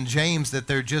says in James that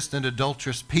they're just an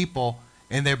adulterous people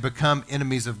and they've become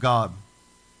enemies of God.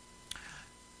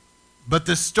 But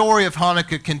the story of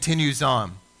Hanukkah continues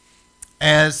on.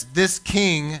 As this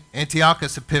king,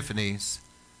 Antiochus Epiphanes,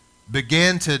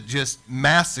 began to just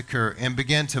massacre and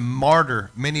began to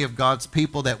martyr many of God's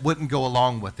people that wouldn't go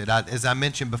along with it. As I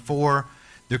mentioned before,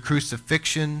 the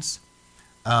crucifixions,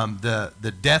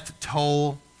 the death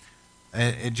toll,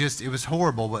 it was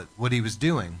horrible what he was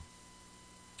doing.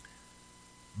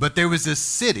 But there was this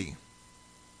city,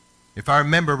 if I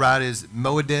remember right, is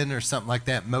Moedin or something like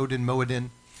that, Moedin.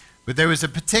 But there was a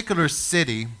particular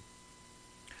city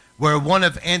where one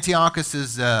of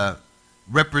Antiochus's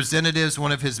representatives,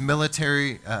 one of his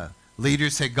military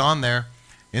leaders had gone there,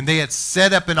 and they had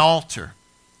set up an altar.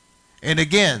 And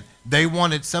again, they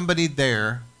wanted somebody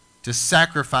there to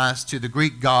sacrifice to the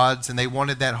Greek gods, and they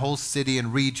wanted that whole city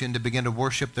and region to begin to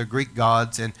worship their Greek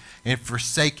gods and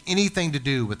forsake anything to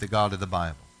do with the God of the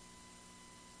Bible.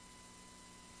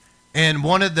 And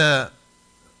one of the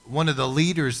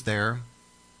leaders there,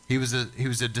 he was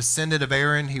a descendant of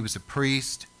Aaron. He was a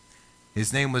priest.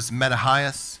 His name was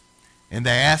Mattathias. And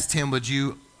they asked him, would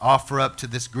you offer up to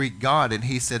this Greek god? And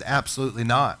he said, absolutely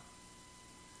not.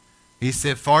 He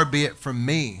said, far be it from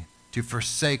me to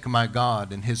forsake my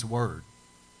God and his word.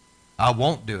 I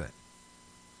won't do it.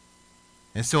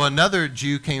 And so another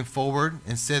Jew came forward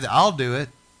and said, I'll do it.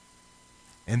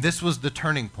 And this was the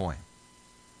turning point.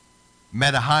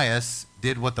 Mattathias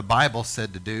did what the Bible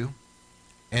said to do,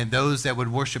 and those that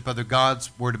would worship other gods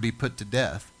were to be put to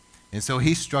death. And so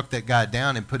he struck that guy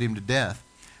down and put him to death.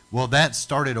 Well, that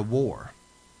started a war.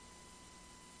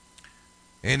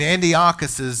 And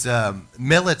Antiochus's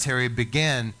military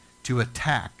began to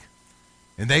attack.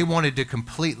 And they wanted to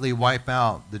completely wipe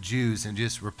out the Jews and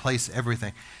just replace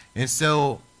everything. And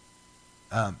so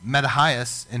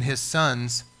Mattathias and his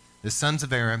sons, the sons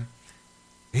of Aaron,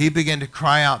 he began to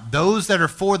cry out, those that are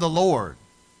for the Lord,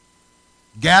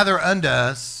 gather unto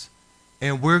us,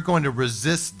 and we're going to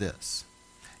resist this.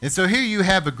 And so here you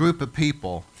have a group of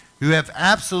people who have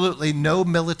absolutely no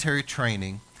military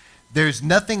training. There's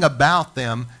nothing about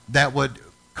them that would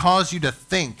cause you to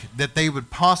think that they would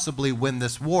possibly win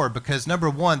this war, because number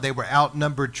one, they were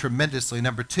outnumbered tremendously.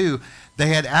 Number two, they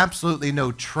had absolutely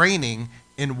no training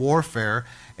in warfare.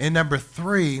 And number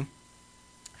three,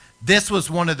 this was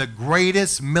one of the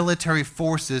greatest military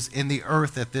forces in the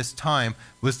earth at this time,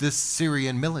 was this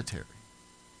Syrian military.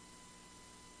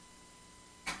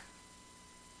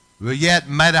 But yet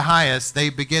Mattathias,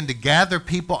 they began to gather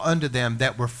people unto them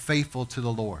that were faithful to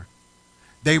the Lord.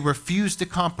 They refused to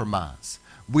compromise.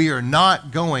 We are not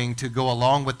going to go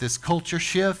along with this culture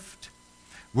shift.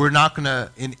 We're not going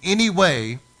to in any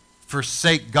way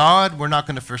forsake God. We're not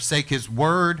going to forsake his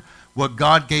word. What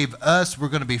God gave us, we're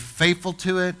going to be faithful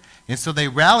to it. And so they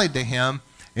rallied to him,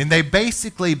 and they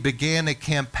basically began a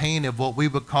campaign of what we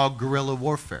would call guerrilla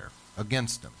warfare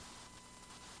against him.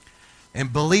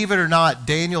 And believe it or not,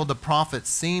 Daniel the prophet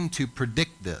seemed to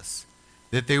predict this,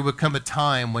 that there would come a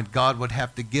time when God would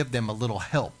have to give them a little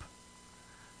help.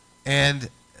 And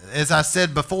as I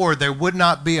said before, there would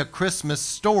not be a Christmas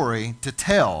story to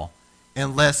tell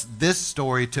unless this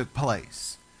story took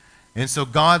place. And so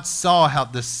God saw how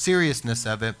the seriousness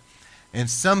of it, and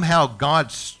somehow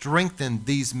God strengthened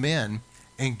these men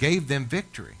and gave them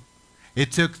victory.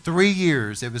 It took 3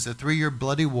 years. It was a 3-year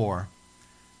bloody war.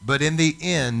 But in the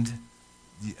end,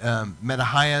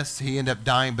 Mattathias, he ended up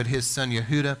dying, but his son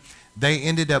Yehuda, they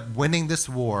ended up winning this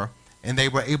war, and they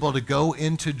were able to go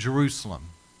into Jerusalem.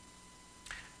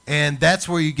 And that's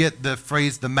where you get the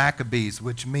phrase the Maccabees,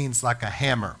 which means like a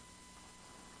hammer.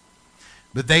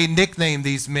 But they nicknamed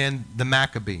these men the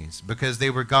Maccabees because they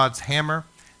were God's hammer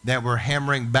that were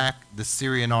hammering back the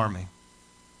Syrian army.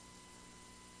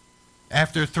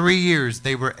 After 3 years,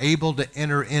 they were able to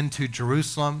enter into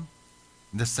Jerusalem.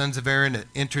 The sons of Aaron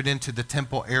entered into the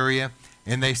temple area,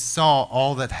 and they saw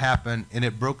all that happened, and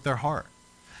it broke their heart.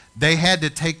 They had to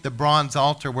take the bronze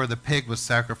altar where the pig was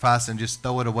sacrificed and just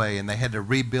throw it away, and they had to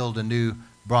rebuild a new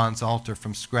bronze altar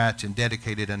from scratch and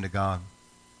dedicate it unto God.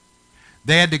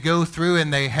 They had to go through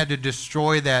and they had to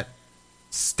destroy that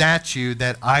statue,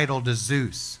 that idol to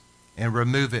Zeus, and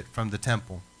remove it from the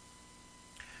temple.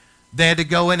 They had to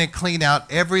go in and clean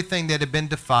out everything that had been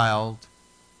defiled,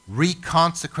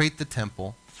 reconsecrate the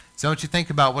temple. So I want you to think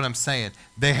about what I'm saying.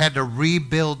 They had to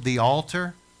rebuild the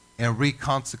altar and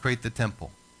reconsecrate the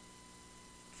temple.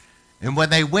 And when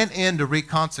they went in to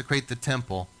reconsecrate the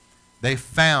temple, they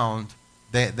found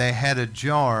that they had a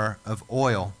jar of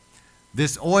oil.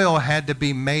 This oil had to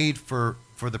be made for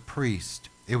the priest.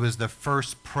 It was the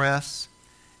first press.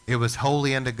 It was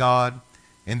holy unto God.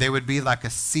 And there would be like a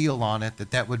seal on it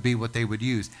that would be what they would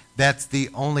use. They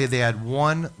had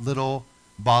one little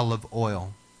bottle of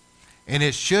oil. And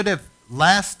it should have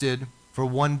lasted for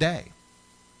 1 day.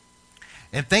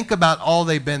 And think about all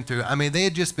they've been through. I mean, they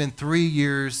had just been 3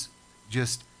 years,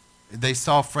 they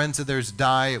saw friends of theirs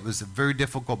die. It was a very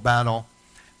difficult battle.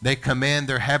 They come in,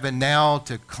 they're having now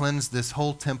to cleanse this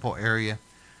whole temple area.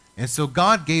 And so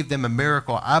God gave them a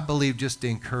miracle, I believe, just to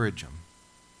encourage them.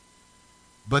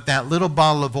 But that little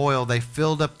bottle of oil, they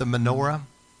filled up the menorah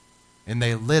and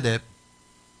they lit it.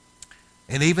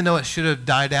 And even though it should have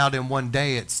died out in 1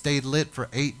 day, it stayed lit for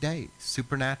 8 days,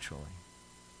 supernaturally.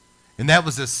 And that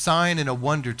was a sign and a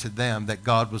wonder to them that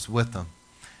God was with them.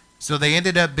 So they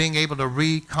ended up being able to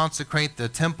reconsecrate the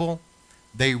temple.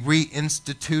 They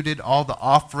reinstituted all the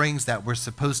offerings that were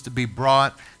supposed to be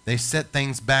brought. They set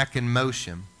things back in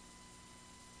motion.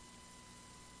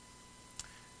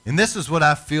 And this is what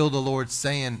I feel the Lord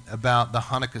saying about the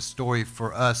Hanukkah story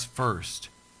for us first,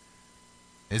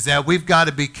 is that we've got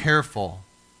to be careful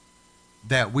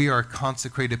that we are a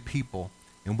consecrated people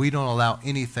and we don't allow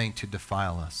anything to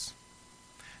defile us.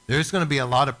 There's going to be a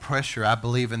lot of pressure, I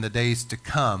believe, in the days to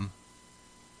come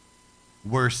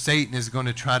where Satan is going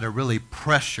to try to really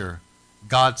pressure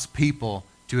God's people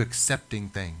to accepting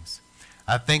things.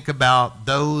 I think about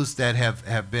those that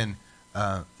have been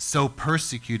so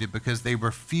persecuted because they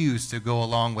refuse to go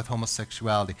along with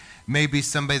homosexuality. Maybe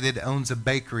somebody that owns a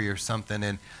bakery or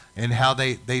something, and how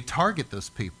they target those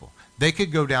people. They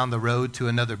could go down the road to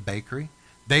another bakery.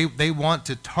 They want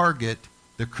to target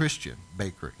the Christian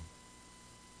bakery.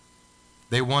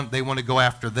 They want to go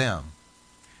after them.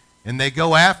 And they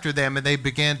go after them, and they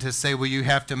begin to say, well, you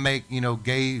have to make,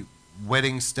 gay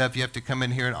wedding stuff. You have to come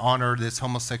in here and honor this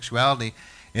homosexuality.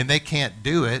 And they can't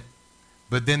do it.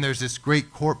 But then there's this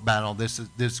great court battle,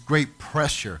 this great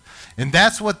pressure. And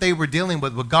that's what they were dealing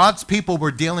with. What God's people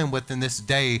were dealing with in this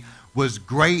day was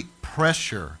great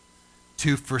pressure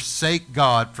to forsake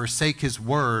God, forsake His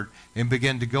Word, and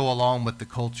begin to go along with the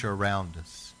culture around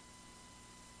us.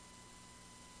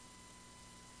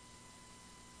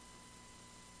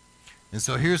 And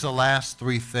so here's the last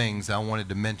three things I wanted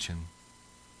to mention.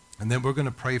 And then we're going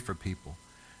to pray for people.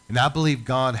 And I believe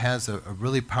God has a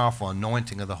really powerful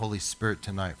anointing of the Holy Spirit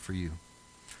tonight for you.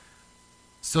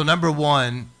 So number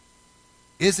one,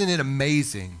 isn't it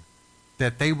amazing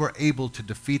that they were able to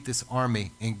defeat this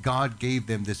army and God gave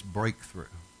them this breakthrough?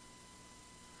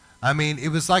 I mean, it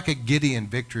was like a Gideon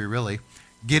victory, really.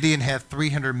 Gideon had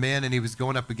 300 men and he was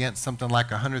going up against something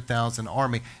like 100,000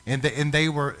 army. And they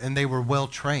were well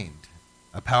trained,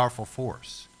 a powerful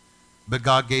force. But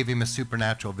God gave him a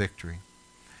supernatural victory.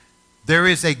 There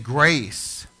is a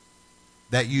grace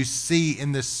that you see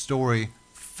in this story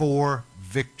for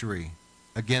victory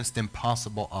against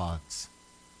impossible odds.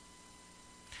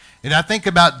 And I think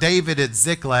about David at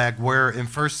Ziklag, where in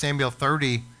 1 Samuel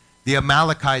 30, the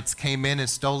Amalekites came in and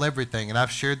stole everything. And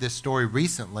I've shared this story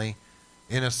recently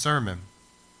in a sermon.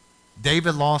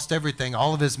 David lost everything.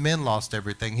 All of his men lost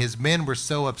everything. His men were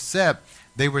so upset,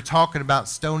 they were talking about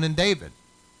stoning David.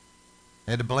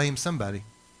 They had to blame somebody.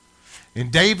 And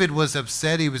David was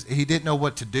upset. He didn't know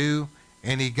what to do.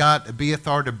 And he got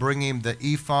Abiathar to bring him the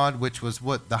ephod, which was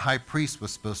what the high priest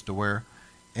was supposed to wear.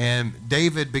 And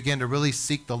David began to really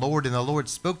seek the Lord. And the Lord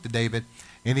spoke to David.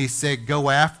 And he said, go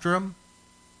after them.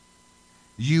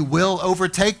 You will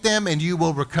overtake them and you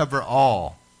will recover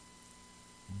all.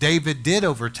 David did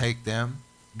overtake them.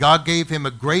 God gave him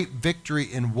a great victory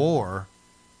in war.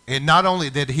 And not only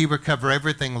did he recover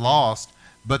everything lost,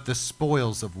 but the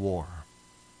spoils of war.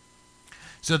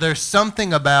 So there's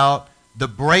something about the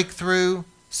breakthrough,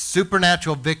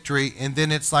 supernatural victory, and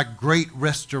then it's like great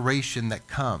restoration that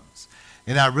comes.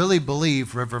 And I really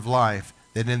believe, River of Life,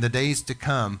 that in the days to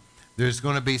come, there's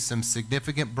going to be some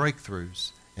significant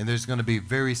breakthroughs, and there's going to be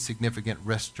very significant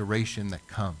restoration that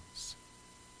comes.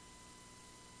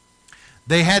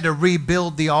 They had to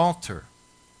rebuild the altar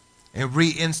and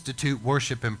reinstitute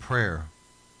worship and prayer.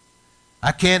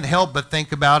 I can't help but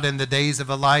think about in the days of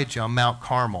Elijah on Mount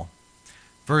Carmel.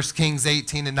 1 Kings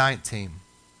 18 and 19.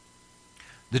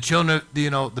 The children,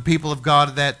 the people of God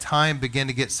at that time began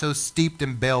to get so steeped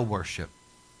in Baal worship.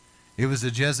 It was a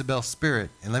Jezebel spirit.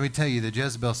 And let me tell you, the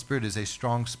Jezebel spirit is a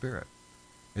strong spirit.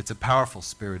 It's a powerful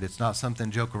spirit. It's not something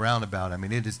to joke around about. I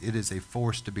mean, it is a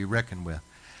force to be reckoned with.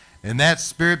 And that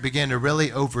spirit began to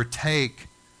really overtake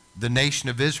the nation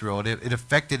of Israel. It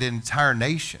affected an entire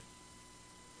nation.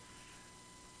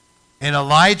 And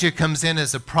Elijah comes in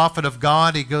as a prophet of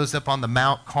God. He goes up on the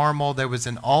Mount Carmel. There was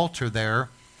an altar there.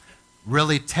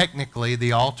 Really, technically,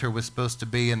 the altar was supposed to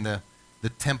be in the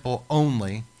temple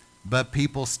only, but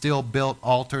people still built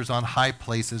altars on high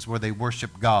places where they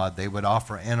worshiped God. They would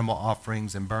offer animal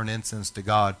offerings and burn incense to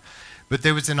God. But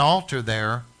there was an altar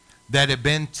there that had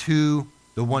been to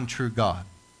the one true God.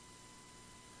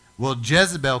 Well,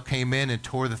 Jezebel came in and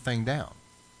tore the thing down.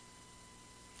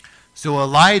 So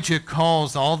Elijah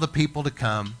calls all the people to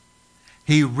come.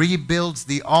 He rebuilds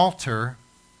the altar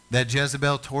that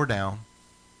Jezebel tore down.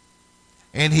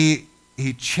 And he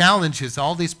challenges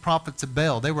all these prophets of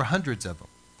Baal. There were hundreds of them.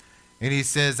 And he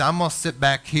says, I'm going to sit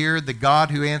back here. The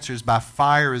God who answers by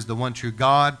fire is the one true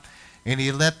God. And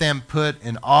he let them put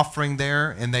an offering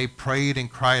there, and they prayed and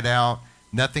cried out.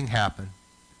 Nothing happened.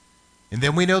 And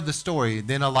then we know the story.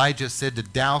 Then Elijah said to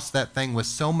douse that thing with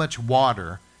so much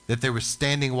water that there was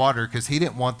standing water, because he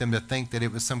didn't want them to think that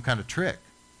it was some kind of trick.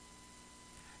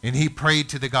 And he prayed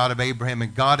to the God of Abraham,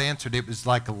 and God answered. It was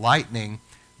like lightning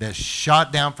that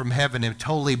shot down from heaven and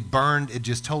totally burned. It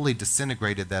just totally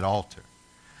disintegrated that altar.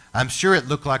 I'm sure it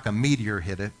looked like a meteor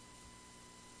hit it.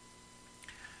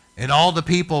 And all the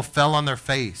people fell on their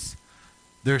face.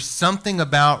 There's something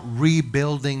about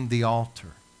rebuilding the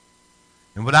altar.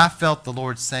 And what I felt the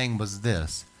Lord saying was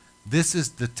this. This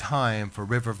is the time for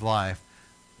River of Life.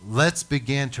 Let's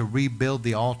begin to rebuild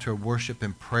the altar of worship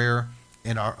and prayer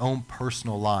in our own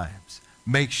personal lives.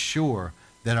 Make sure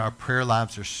that our prayer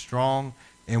lives are strong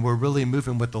and we're really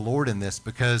moving with the Lord in this,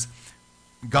 because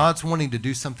God's wanting to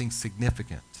do something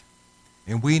significant.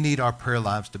 And we need our prayer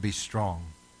lives to be strong.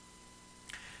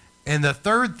 And the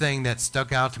third thing that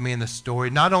stuck out to me in the story,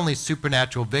 not only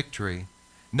supernatural victory,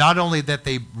 not only that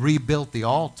they rebuilt the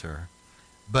altar,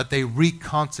 but they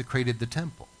reconsecrated the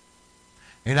temple.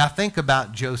 And I think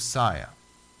about Josiah.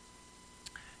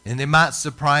 And it might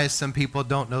surprise some people who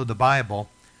don't know the Bible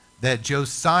that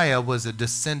Josiah was a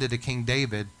descendant of King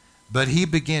David, but he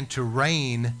began to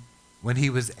reign when he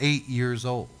was 8 years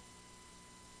old.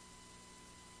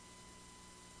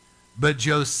 But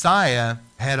Josiah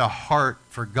had a heart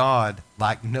for God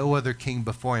like no other king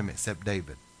before him except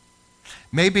David.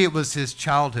 Maybe it was his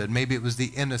childhood. Maybe it was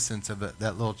the innocence of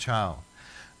that little child.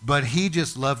 But he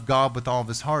just loved God with all of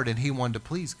his heart, and he wanted to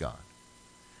please God.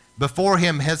 Before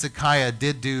him, Hezekiah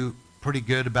did do pretty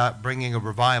good about bringing a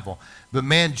revival. But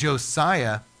man,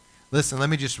 Josiah, listen, let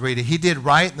me just read it. He did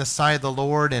right in the sight of the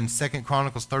Lord in 2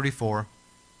 Chronicles 34.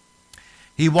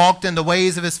 He walked in the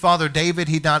ways of his father David.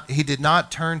 He did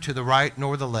not turn to the right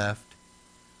nor the left.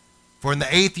 For in the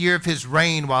 8th year of his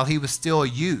reign, while he was still a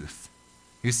youth,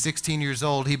 he was 16 years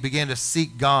old, he began to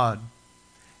seek God.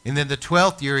 And then the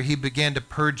 12th year, he began to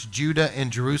purge Judah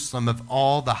and Jerusalem of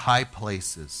all the high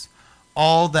places,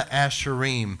 all the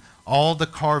Asherim, all the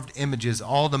carved images,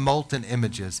 all the molten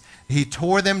images. He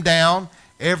tore them down.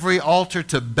 Every altar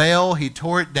to Baal, he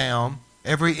tore it down.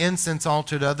 Every incense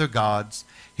altar to other gods,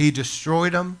 he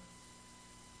destroyed them.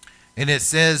 And it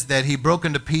says that he broke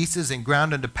into pieces and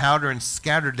ground into powder and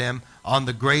scattered them on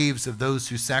the graves of those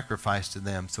who sacrificed to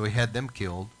them. So he had them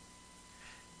killed.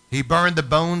 He burned the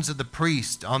bones of the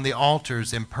priests on the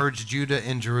altars and purged Judah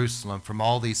and Jerusalem from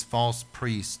all these false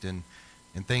priests and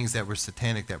things that were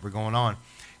satanic that were going on.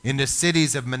 In the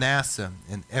cities of Manasseh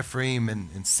and Ephraim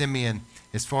and Simeon,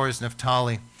 as far as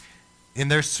Naphtali, in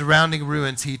their surrounding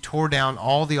ruins, he tore down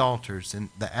all the altars and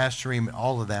the Asherim and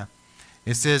all of that.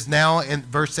 It says now in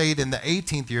verse 8, in the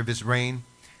 18th year of his reign,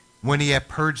 when he had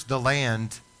purged the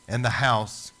land and the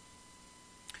house,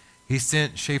 he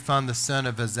sent Shaphan the son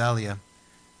of Azaliah,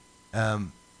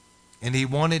 and he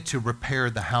wanted to repair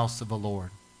the house of the Lord.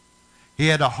 He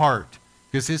had a heart,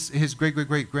 because his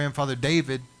great-great-great-grandfather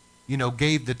David,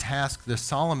 gave the task to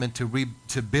Solomon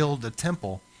to build a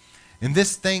temple. And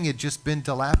this thing had just been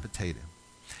dilapidated.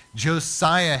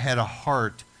 Josiah had a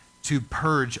heart to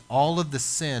purge all of the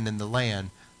sin in the land,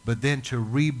 but then to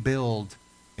rebuild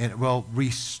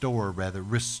restore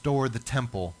the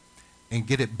temple and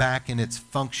get it back in its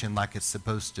function like it's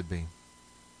supposed to be.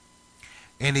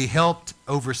 And he helped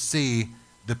oversee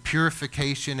the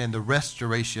purification and the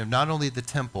restoration of not only the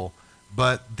temple,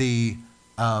 but the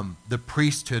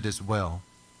priesthood as well.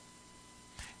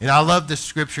 And I love this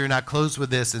scripture, and I close with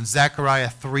this in Zechariah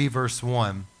 3, verse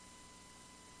 1.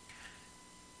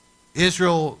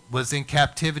 Israel was in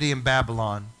captivity in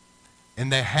Babylon,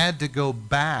 and they had to go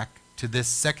back to this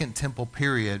second temple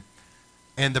period,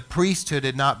 and the priesthood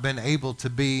had not been able to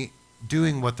be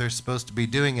doing what they're supposed to be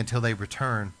doing until they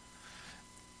return.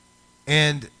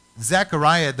 And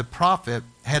Zechariah, the prophet,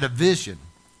 had a vision,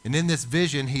 and in this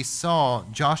vision he saw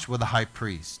Joshua the high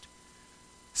priest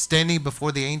standing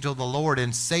before the angel of the Lord,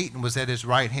 and Satan was at his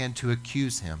right hand to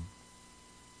accuse him.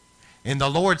 And the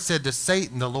Lord said to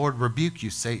Satan, "The Lord rebuke you,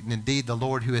 Satan. Indeed, the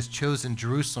Lord who has chosen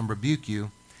Jerusalem rebuke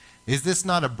you. Is this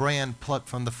not a brand plucked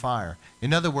from the fire?"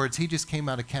 In other words, he just came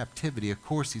out of captivity. Of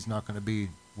course he's not going to be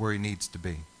where he needs to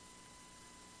be.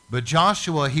 But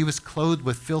Joshua, he was clothed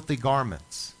with filthy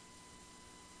garments.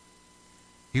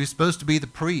 He was supposed to be the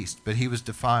priest, but he was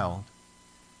defiled.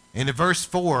 And in verse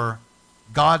 4,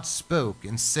 God spoke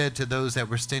and said to those that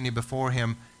were standing before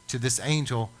him, to this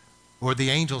angel, or the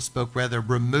angel spoke rather,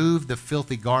 "Remove the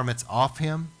filthy garments off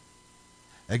him."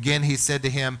 Again he said to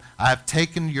him, "I have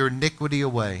taken your iniquity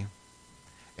away,"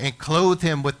 and clothed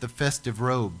him with the festive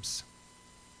robes.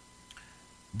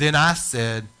 Then I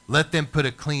said, "Let them put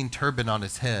a clean turban on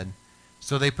his head."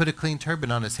 So they put a clean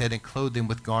turban on his head and clothed him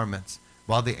with garments,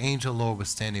 while the angel of the Lord was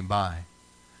standing by.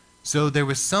 So there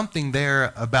was something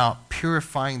there about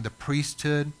purifying the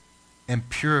priesthood and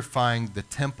purifying the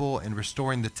temple and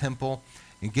restoring the temple.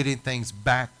 and getting things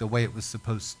back the way it was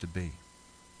supposed to be.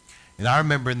 And I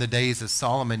remember in the days of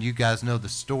Solomon, you guys know the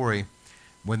story,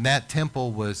 when that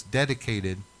temple was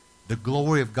dedicated, the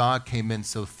glory of God came in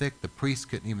so thick the priest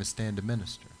couldn't even stand to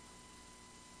minister.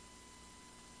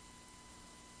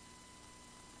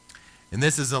 And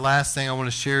this is the last thing I want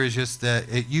to share, is just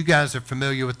that you guys are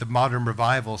familiar with the modern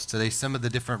revivals today, some of the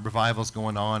different revivals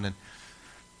going on. And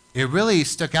it really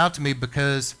stuck out to me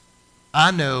because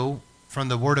I know from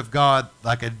the Word of God,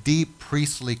 like a deep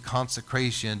priestly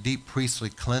consecration, deep priestly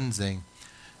cleansing,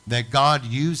 that God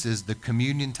uses the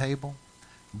communion table.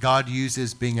 God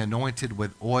uses being anointed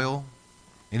with oil,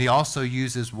 and he also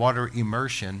uses water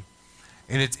immersion.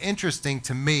 And it's interesting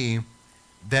to me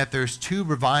that there's two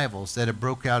revivals that have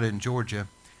broke out in Georgia.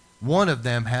 One of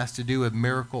them has to do with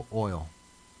miracle oil.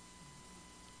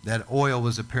 That oil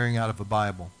was appearing out of a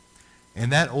Bible. And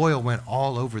that oil went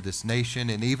all over this nation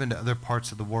and even to other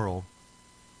parts of the world.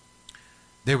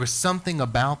 There was something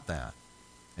about that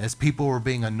as people were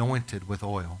being anointed with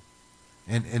oil.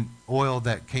 And oil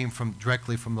that came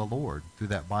directly from the Lord through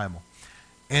that Bible.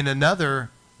 And another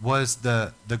was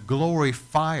the glory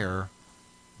fire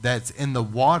that's in the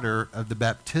water of the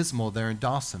baptismal there in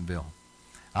Dawsonville.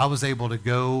 I was able to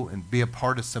go and be a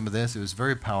part of some of this. It was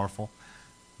very powerful.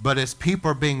 But as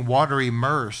people are being water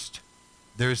immersed,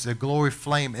 there's a glory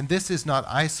flame. And this is not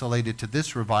isolated to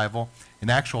this revival.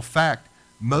 In actual fact,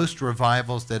 most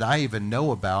revivals that I even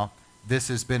know about, this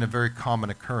has been a very common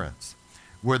occurrence,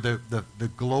 where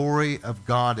the glory of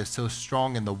God is so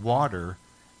strong in the water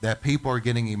that people are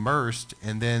getting immersed,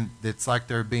 and then it's like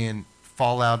they're being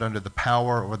fall out under the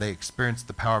power, or they experience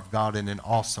the power of God in an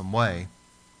awesome way.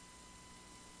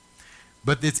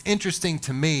 But it's interesting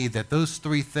to me that those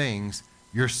three things,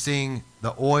 you're seeing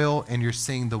the oil and you're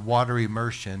seeing the water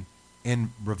immersion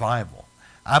in revival.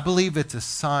 I believe it's a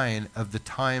sign of the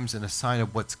times and a sign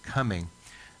of what's coming,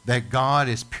 that God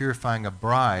is purifying a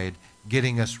bride,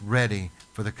 getting us ready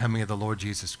for the coming of the Lord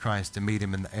Jesus Christ to meet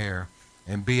him in the air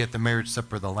and be at the marriage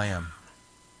supper of the Lamb.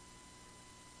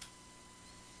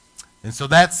 And so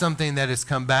that's something that has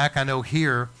come back. I know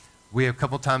here, we have a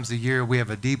couple times a year, we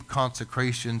have a deep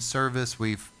consecration service.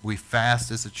 We fast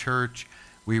as a church.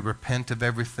 We repent of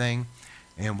everything.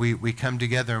 And we come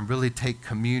together and really take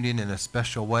communion in a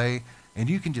special way. And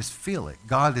you can just feel it.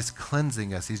 God is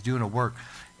cleansing us. He's doing a work.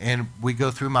 And we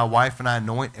go through, my wife and I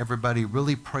anoint everybody,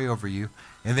 really pray over you.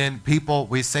 And then people,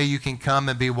 we say you can come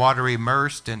and be water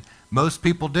immersed. And most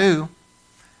people do.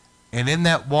 And in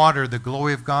that water, the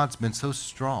glory of God's been so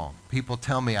strong. People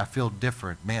tell me, I feel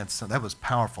different. Man, that was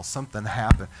powerful. Something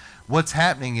happened. What's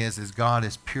happening is God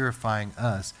is purifying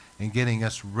us and getting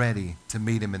us ready to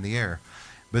meet him in the air.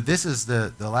 But this is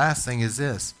the last thing is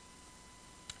this.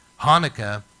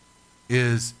 Hanukkah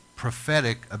is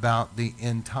prophetic about the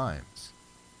end times.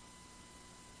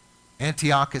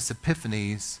 Antiochus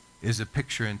Epiphanes is a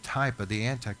picture and type of the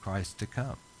Antichrist to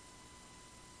come.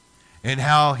 And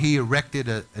how he erected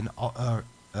an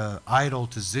idol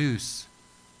to Zeus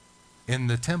in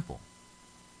the temple.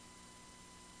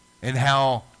 And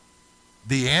how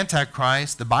the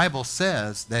Antichrist, the Bible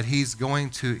says that he's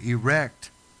going to erect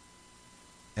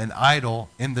an idol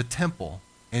in the temple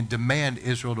and demand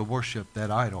Israel to worship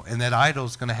that idol. And that idol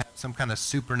is going to have some kind of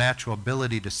supernatural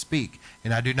ability to speak.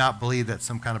 And I do not believe that's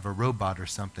some kind of a robot or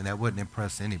something. That wouldn't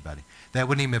impress anybody. That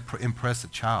wouldn't even impress a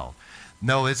child.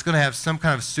 No, it's going to have some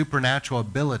kind of supernatural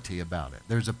ability about it.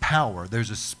 There's a power. There's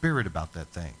a spirit about that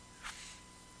thing.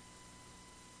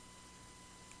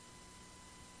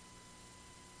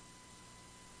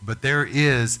 But there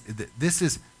is,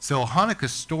 so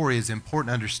Hanukkah's story is important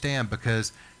to understand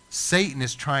because Satan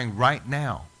is trying right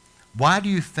now. Why do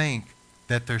you think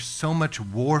that there's so much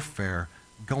warfare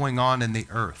going on in the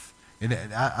earth? And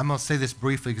I'm going to say this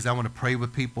briefly because I want to pray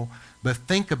with people, but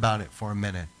think about it for a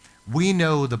minute. We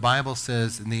know the Bible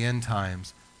says in the end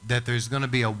times that there's going to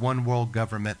be a one world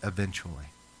government eventually.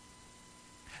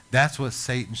 That's what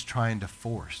Satan's trying to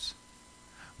force.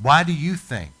 Why do you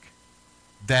think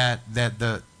that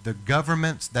the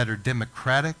governments that are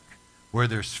democratic, where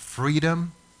there's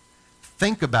freedom,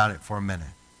 think about it for a minute.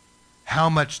 How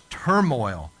much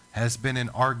turmoil has been in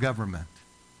our government.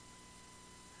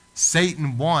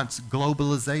 Satan wants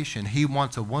globalization. He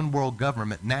wants a one world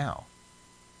government now.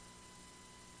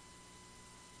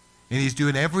 And he's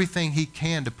doing everything he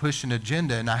can to push an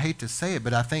agenda. And I hate to say it,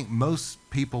 but I think most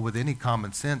people with any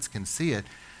common sense can see it,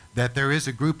 that there is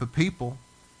a group of people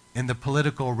in the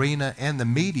political arena and the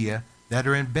media that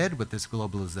are in bed with this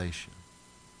globalization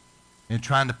and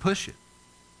trying to push it.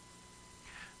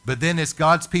 But then as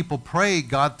God's people pray,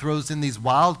 God throws in these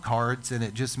wild cards and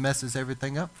it just messes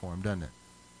everything up for them, doesn't it?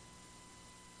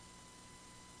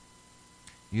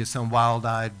 You get some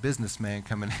wild-eyed businessman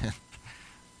coming in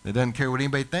that doesn't care what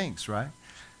anybody thinks, right?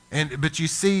 But you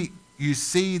see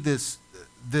this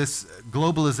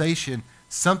globalization,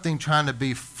 something trying to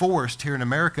be forced here in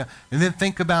America. And then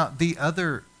think about the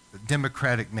other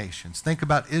democratic nations. Think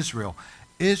about Israel.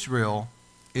 Israel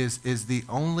is the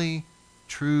only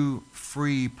true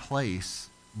free place,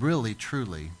 really,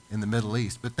 truly, in the Middle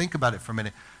East. But think about it for a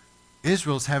minute.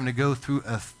 Israel's having to go through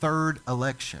a third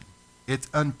election. It's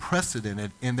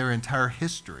unprecedented in their entire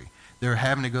history. They're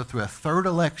having to go through a third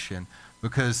election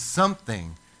because some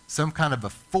kind of a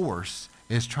force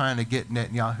is trying to get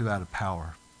Netanyahu out of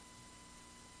power.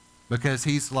 Because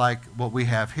he's like what we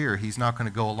have here. He's not going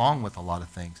to go along with a lot of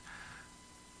things.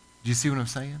 Do you see what I'm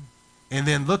saying? And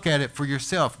then look at it for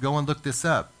yourself. Go and look this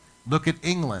up. Look at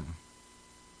England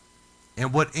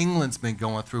and what England's been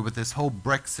going through with this whole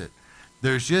Brexit.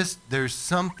 There's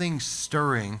something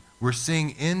stirring. We're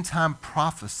seeing end-time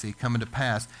prophecy coming to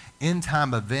pass,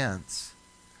 end-time events,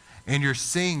 and you're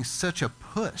seeing such a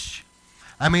push.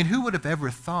 I mean, who would have ever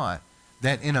thought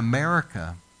that in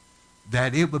America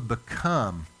that it would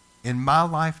become, in my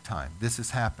lifetime, this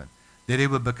has happened, that it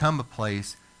would become a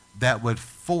place that would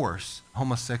force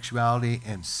homosexuality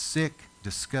and sick,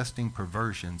 disgusting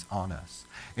perversions on us.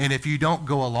 And if you don't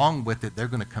go along with it, they're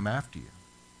going to come after you.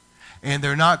 And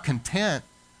they're not content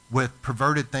with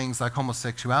perverted things like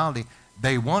homosexuality.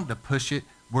 They want to push it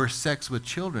where sex with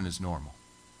children is normal.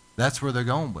 That's where they're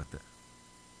going with it.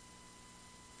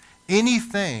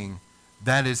 Anything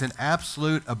that is an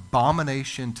absolute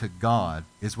abomination to God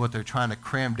is what they're trying to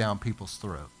cram down people's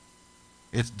throat.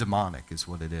 It's demonic is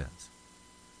what it is.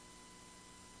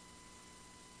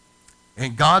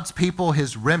 And God's people,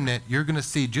 his remnant, you're going to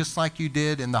see, just like you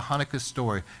did in the Hanukkah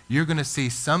story, you're going to see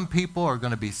some people are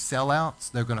going to be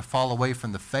sellouts. They're going to fall away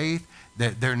from the faith.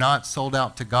 They're not sold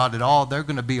out to God at all. They're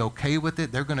going to be okay with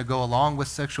it. They're going to go along with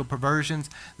sexual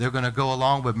perversions. They're going to go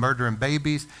along with murdering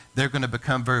babies. They're going to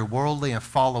become very worldly and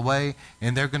fall away,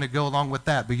 and they're going to go along with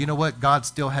that. But you know what? God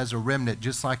still has a remnant,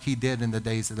 just like he did in the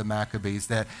days of the Maccabees,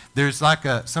 that there's like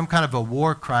some kind of a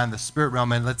war cry in the spirit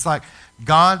realm, and it's like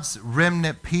God's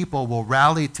remnant people will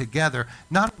rally together,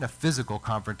 not in a physical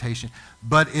confrontation,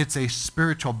 but it's a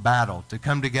spiritual battle to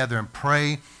come together and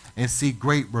pray and see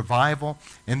great revival.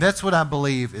 And that's what I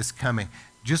believe is coming.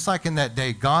 Just like in that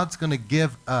day, God's going to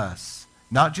give us,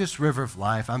 not just River of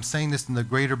Life, I'm saying this in the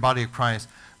greater body of Christ,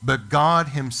 but God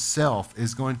himself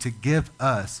is going to give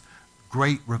us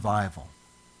great revival.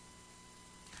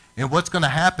 And what's going to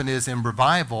happen is in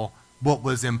revival, what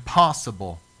was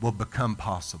impossible will become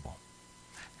possible.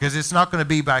 Because it's not going to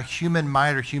be by human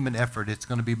might or human effort. It's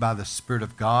going to be by the Spirit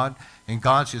of God. And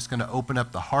God's just going to open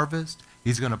up the harvest.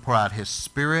 He's going to pour out his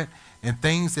Spirit. And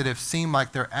things that have seemed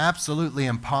like they're absolutely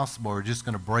impossible are just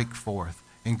going to break forth.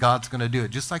 And God's going to do it,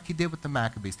 just like he did with the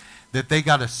Maccabees. That they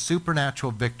got a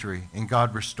supernatural victory and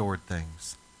God restored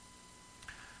things.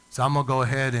 So I'm going to go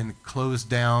ahead and close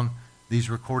down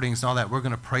these recordings and all that. We're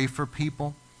going to pray for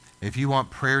people. If you want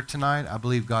prayer tonight, I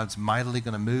believe God's mightily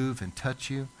going to move and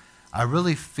touch you. I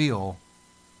really feel,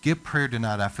 get prayer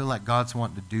tonight. I feel like God's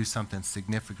wanting to do something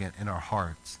significant in our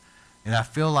hearts. And I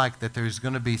feel like that there's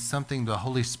going to be something the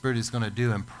Holy Spirit is going to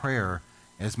do in prayer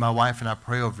as my wife and I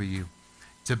pray over you,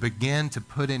 to begin to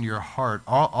put in your heart,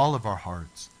 all of our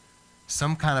hearts,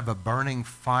 some kind of a burning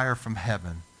fire from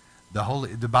heaven.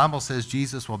 The Bible says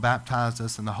Jesus will baptize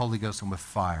us in the Holy Ghost and with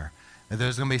fire. And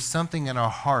there's going to be something in our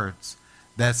hearts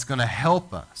that's going to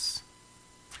help us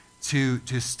to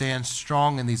stand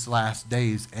strong in these last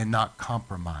days and not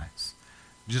compromise.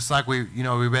 Just like we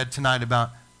read tonight about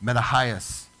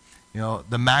Menahias,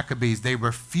 the Maccabees, they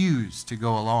refused to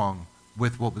go along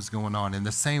with what was going on. In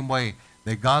the same way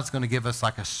that God's going to give us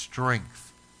like a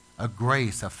strength, a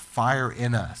grace, a fire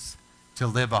in us to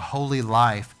live a holy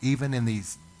life even in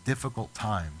these difficult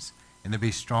times and to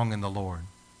be strong in the Lord.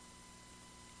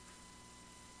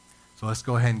 So let's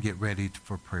go ahead and get ready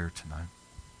for prayer tonight.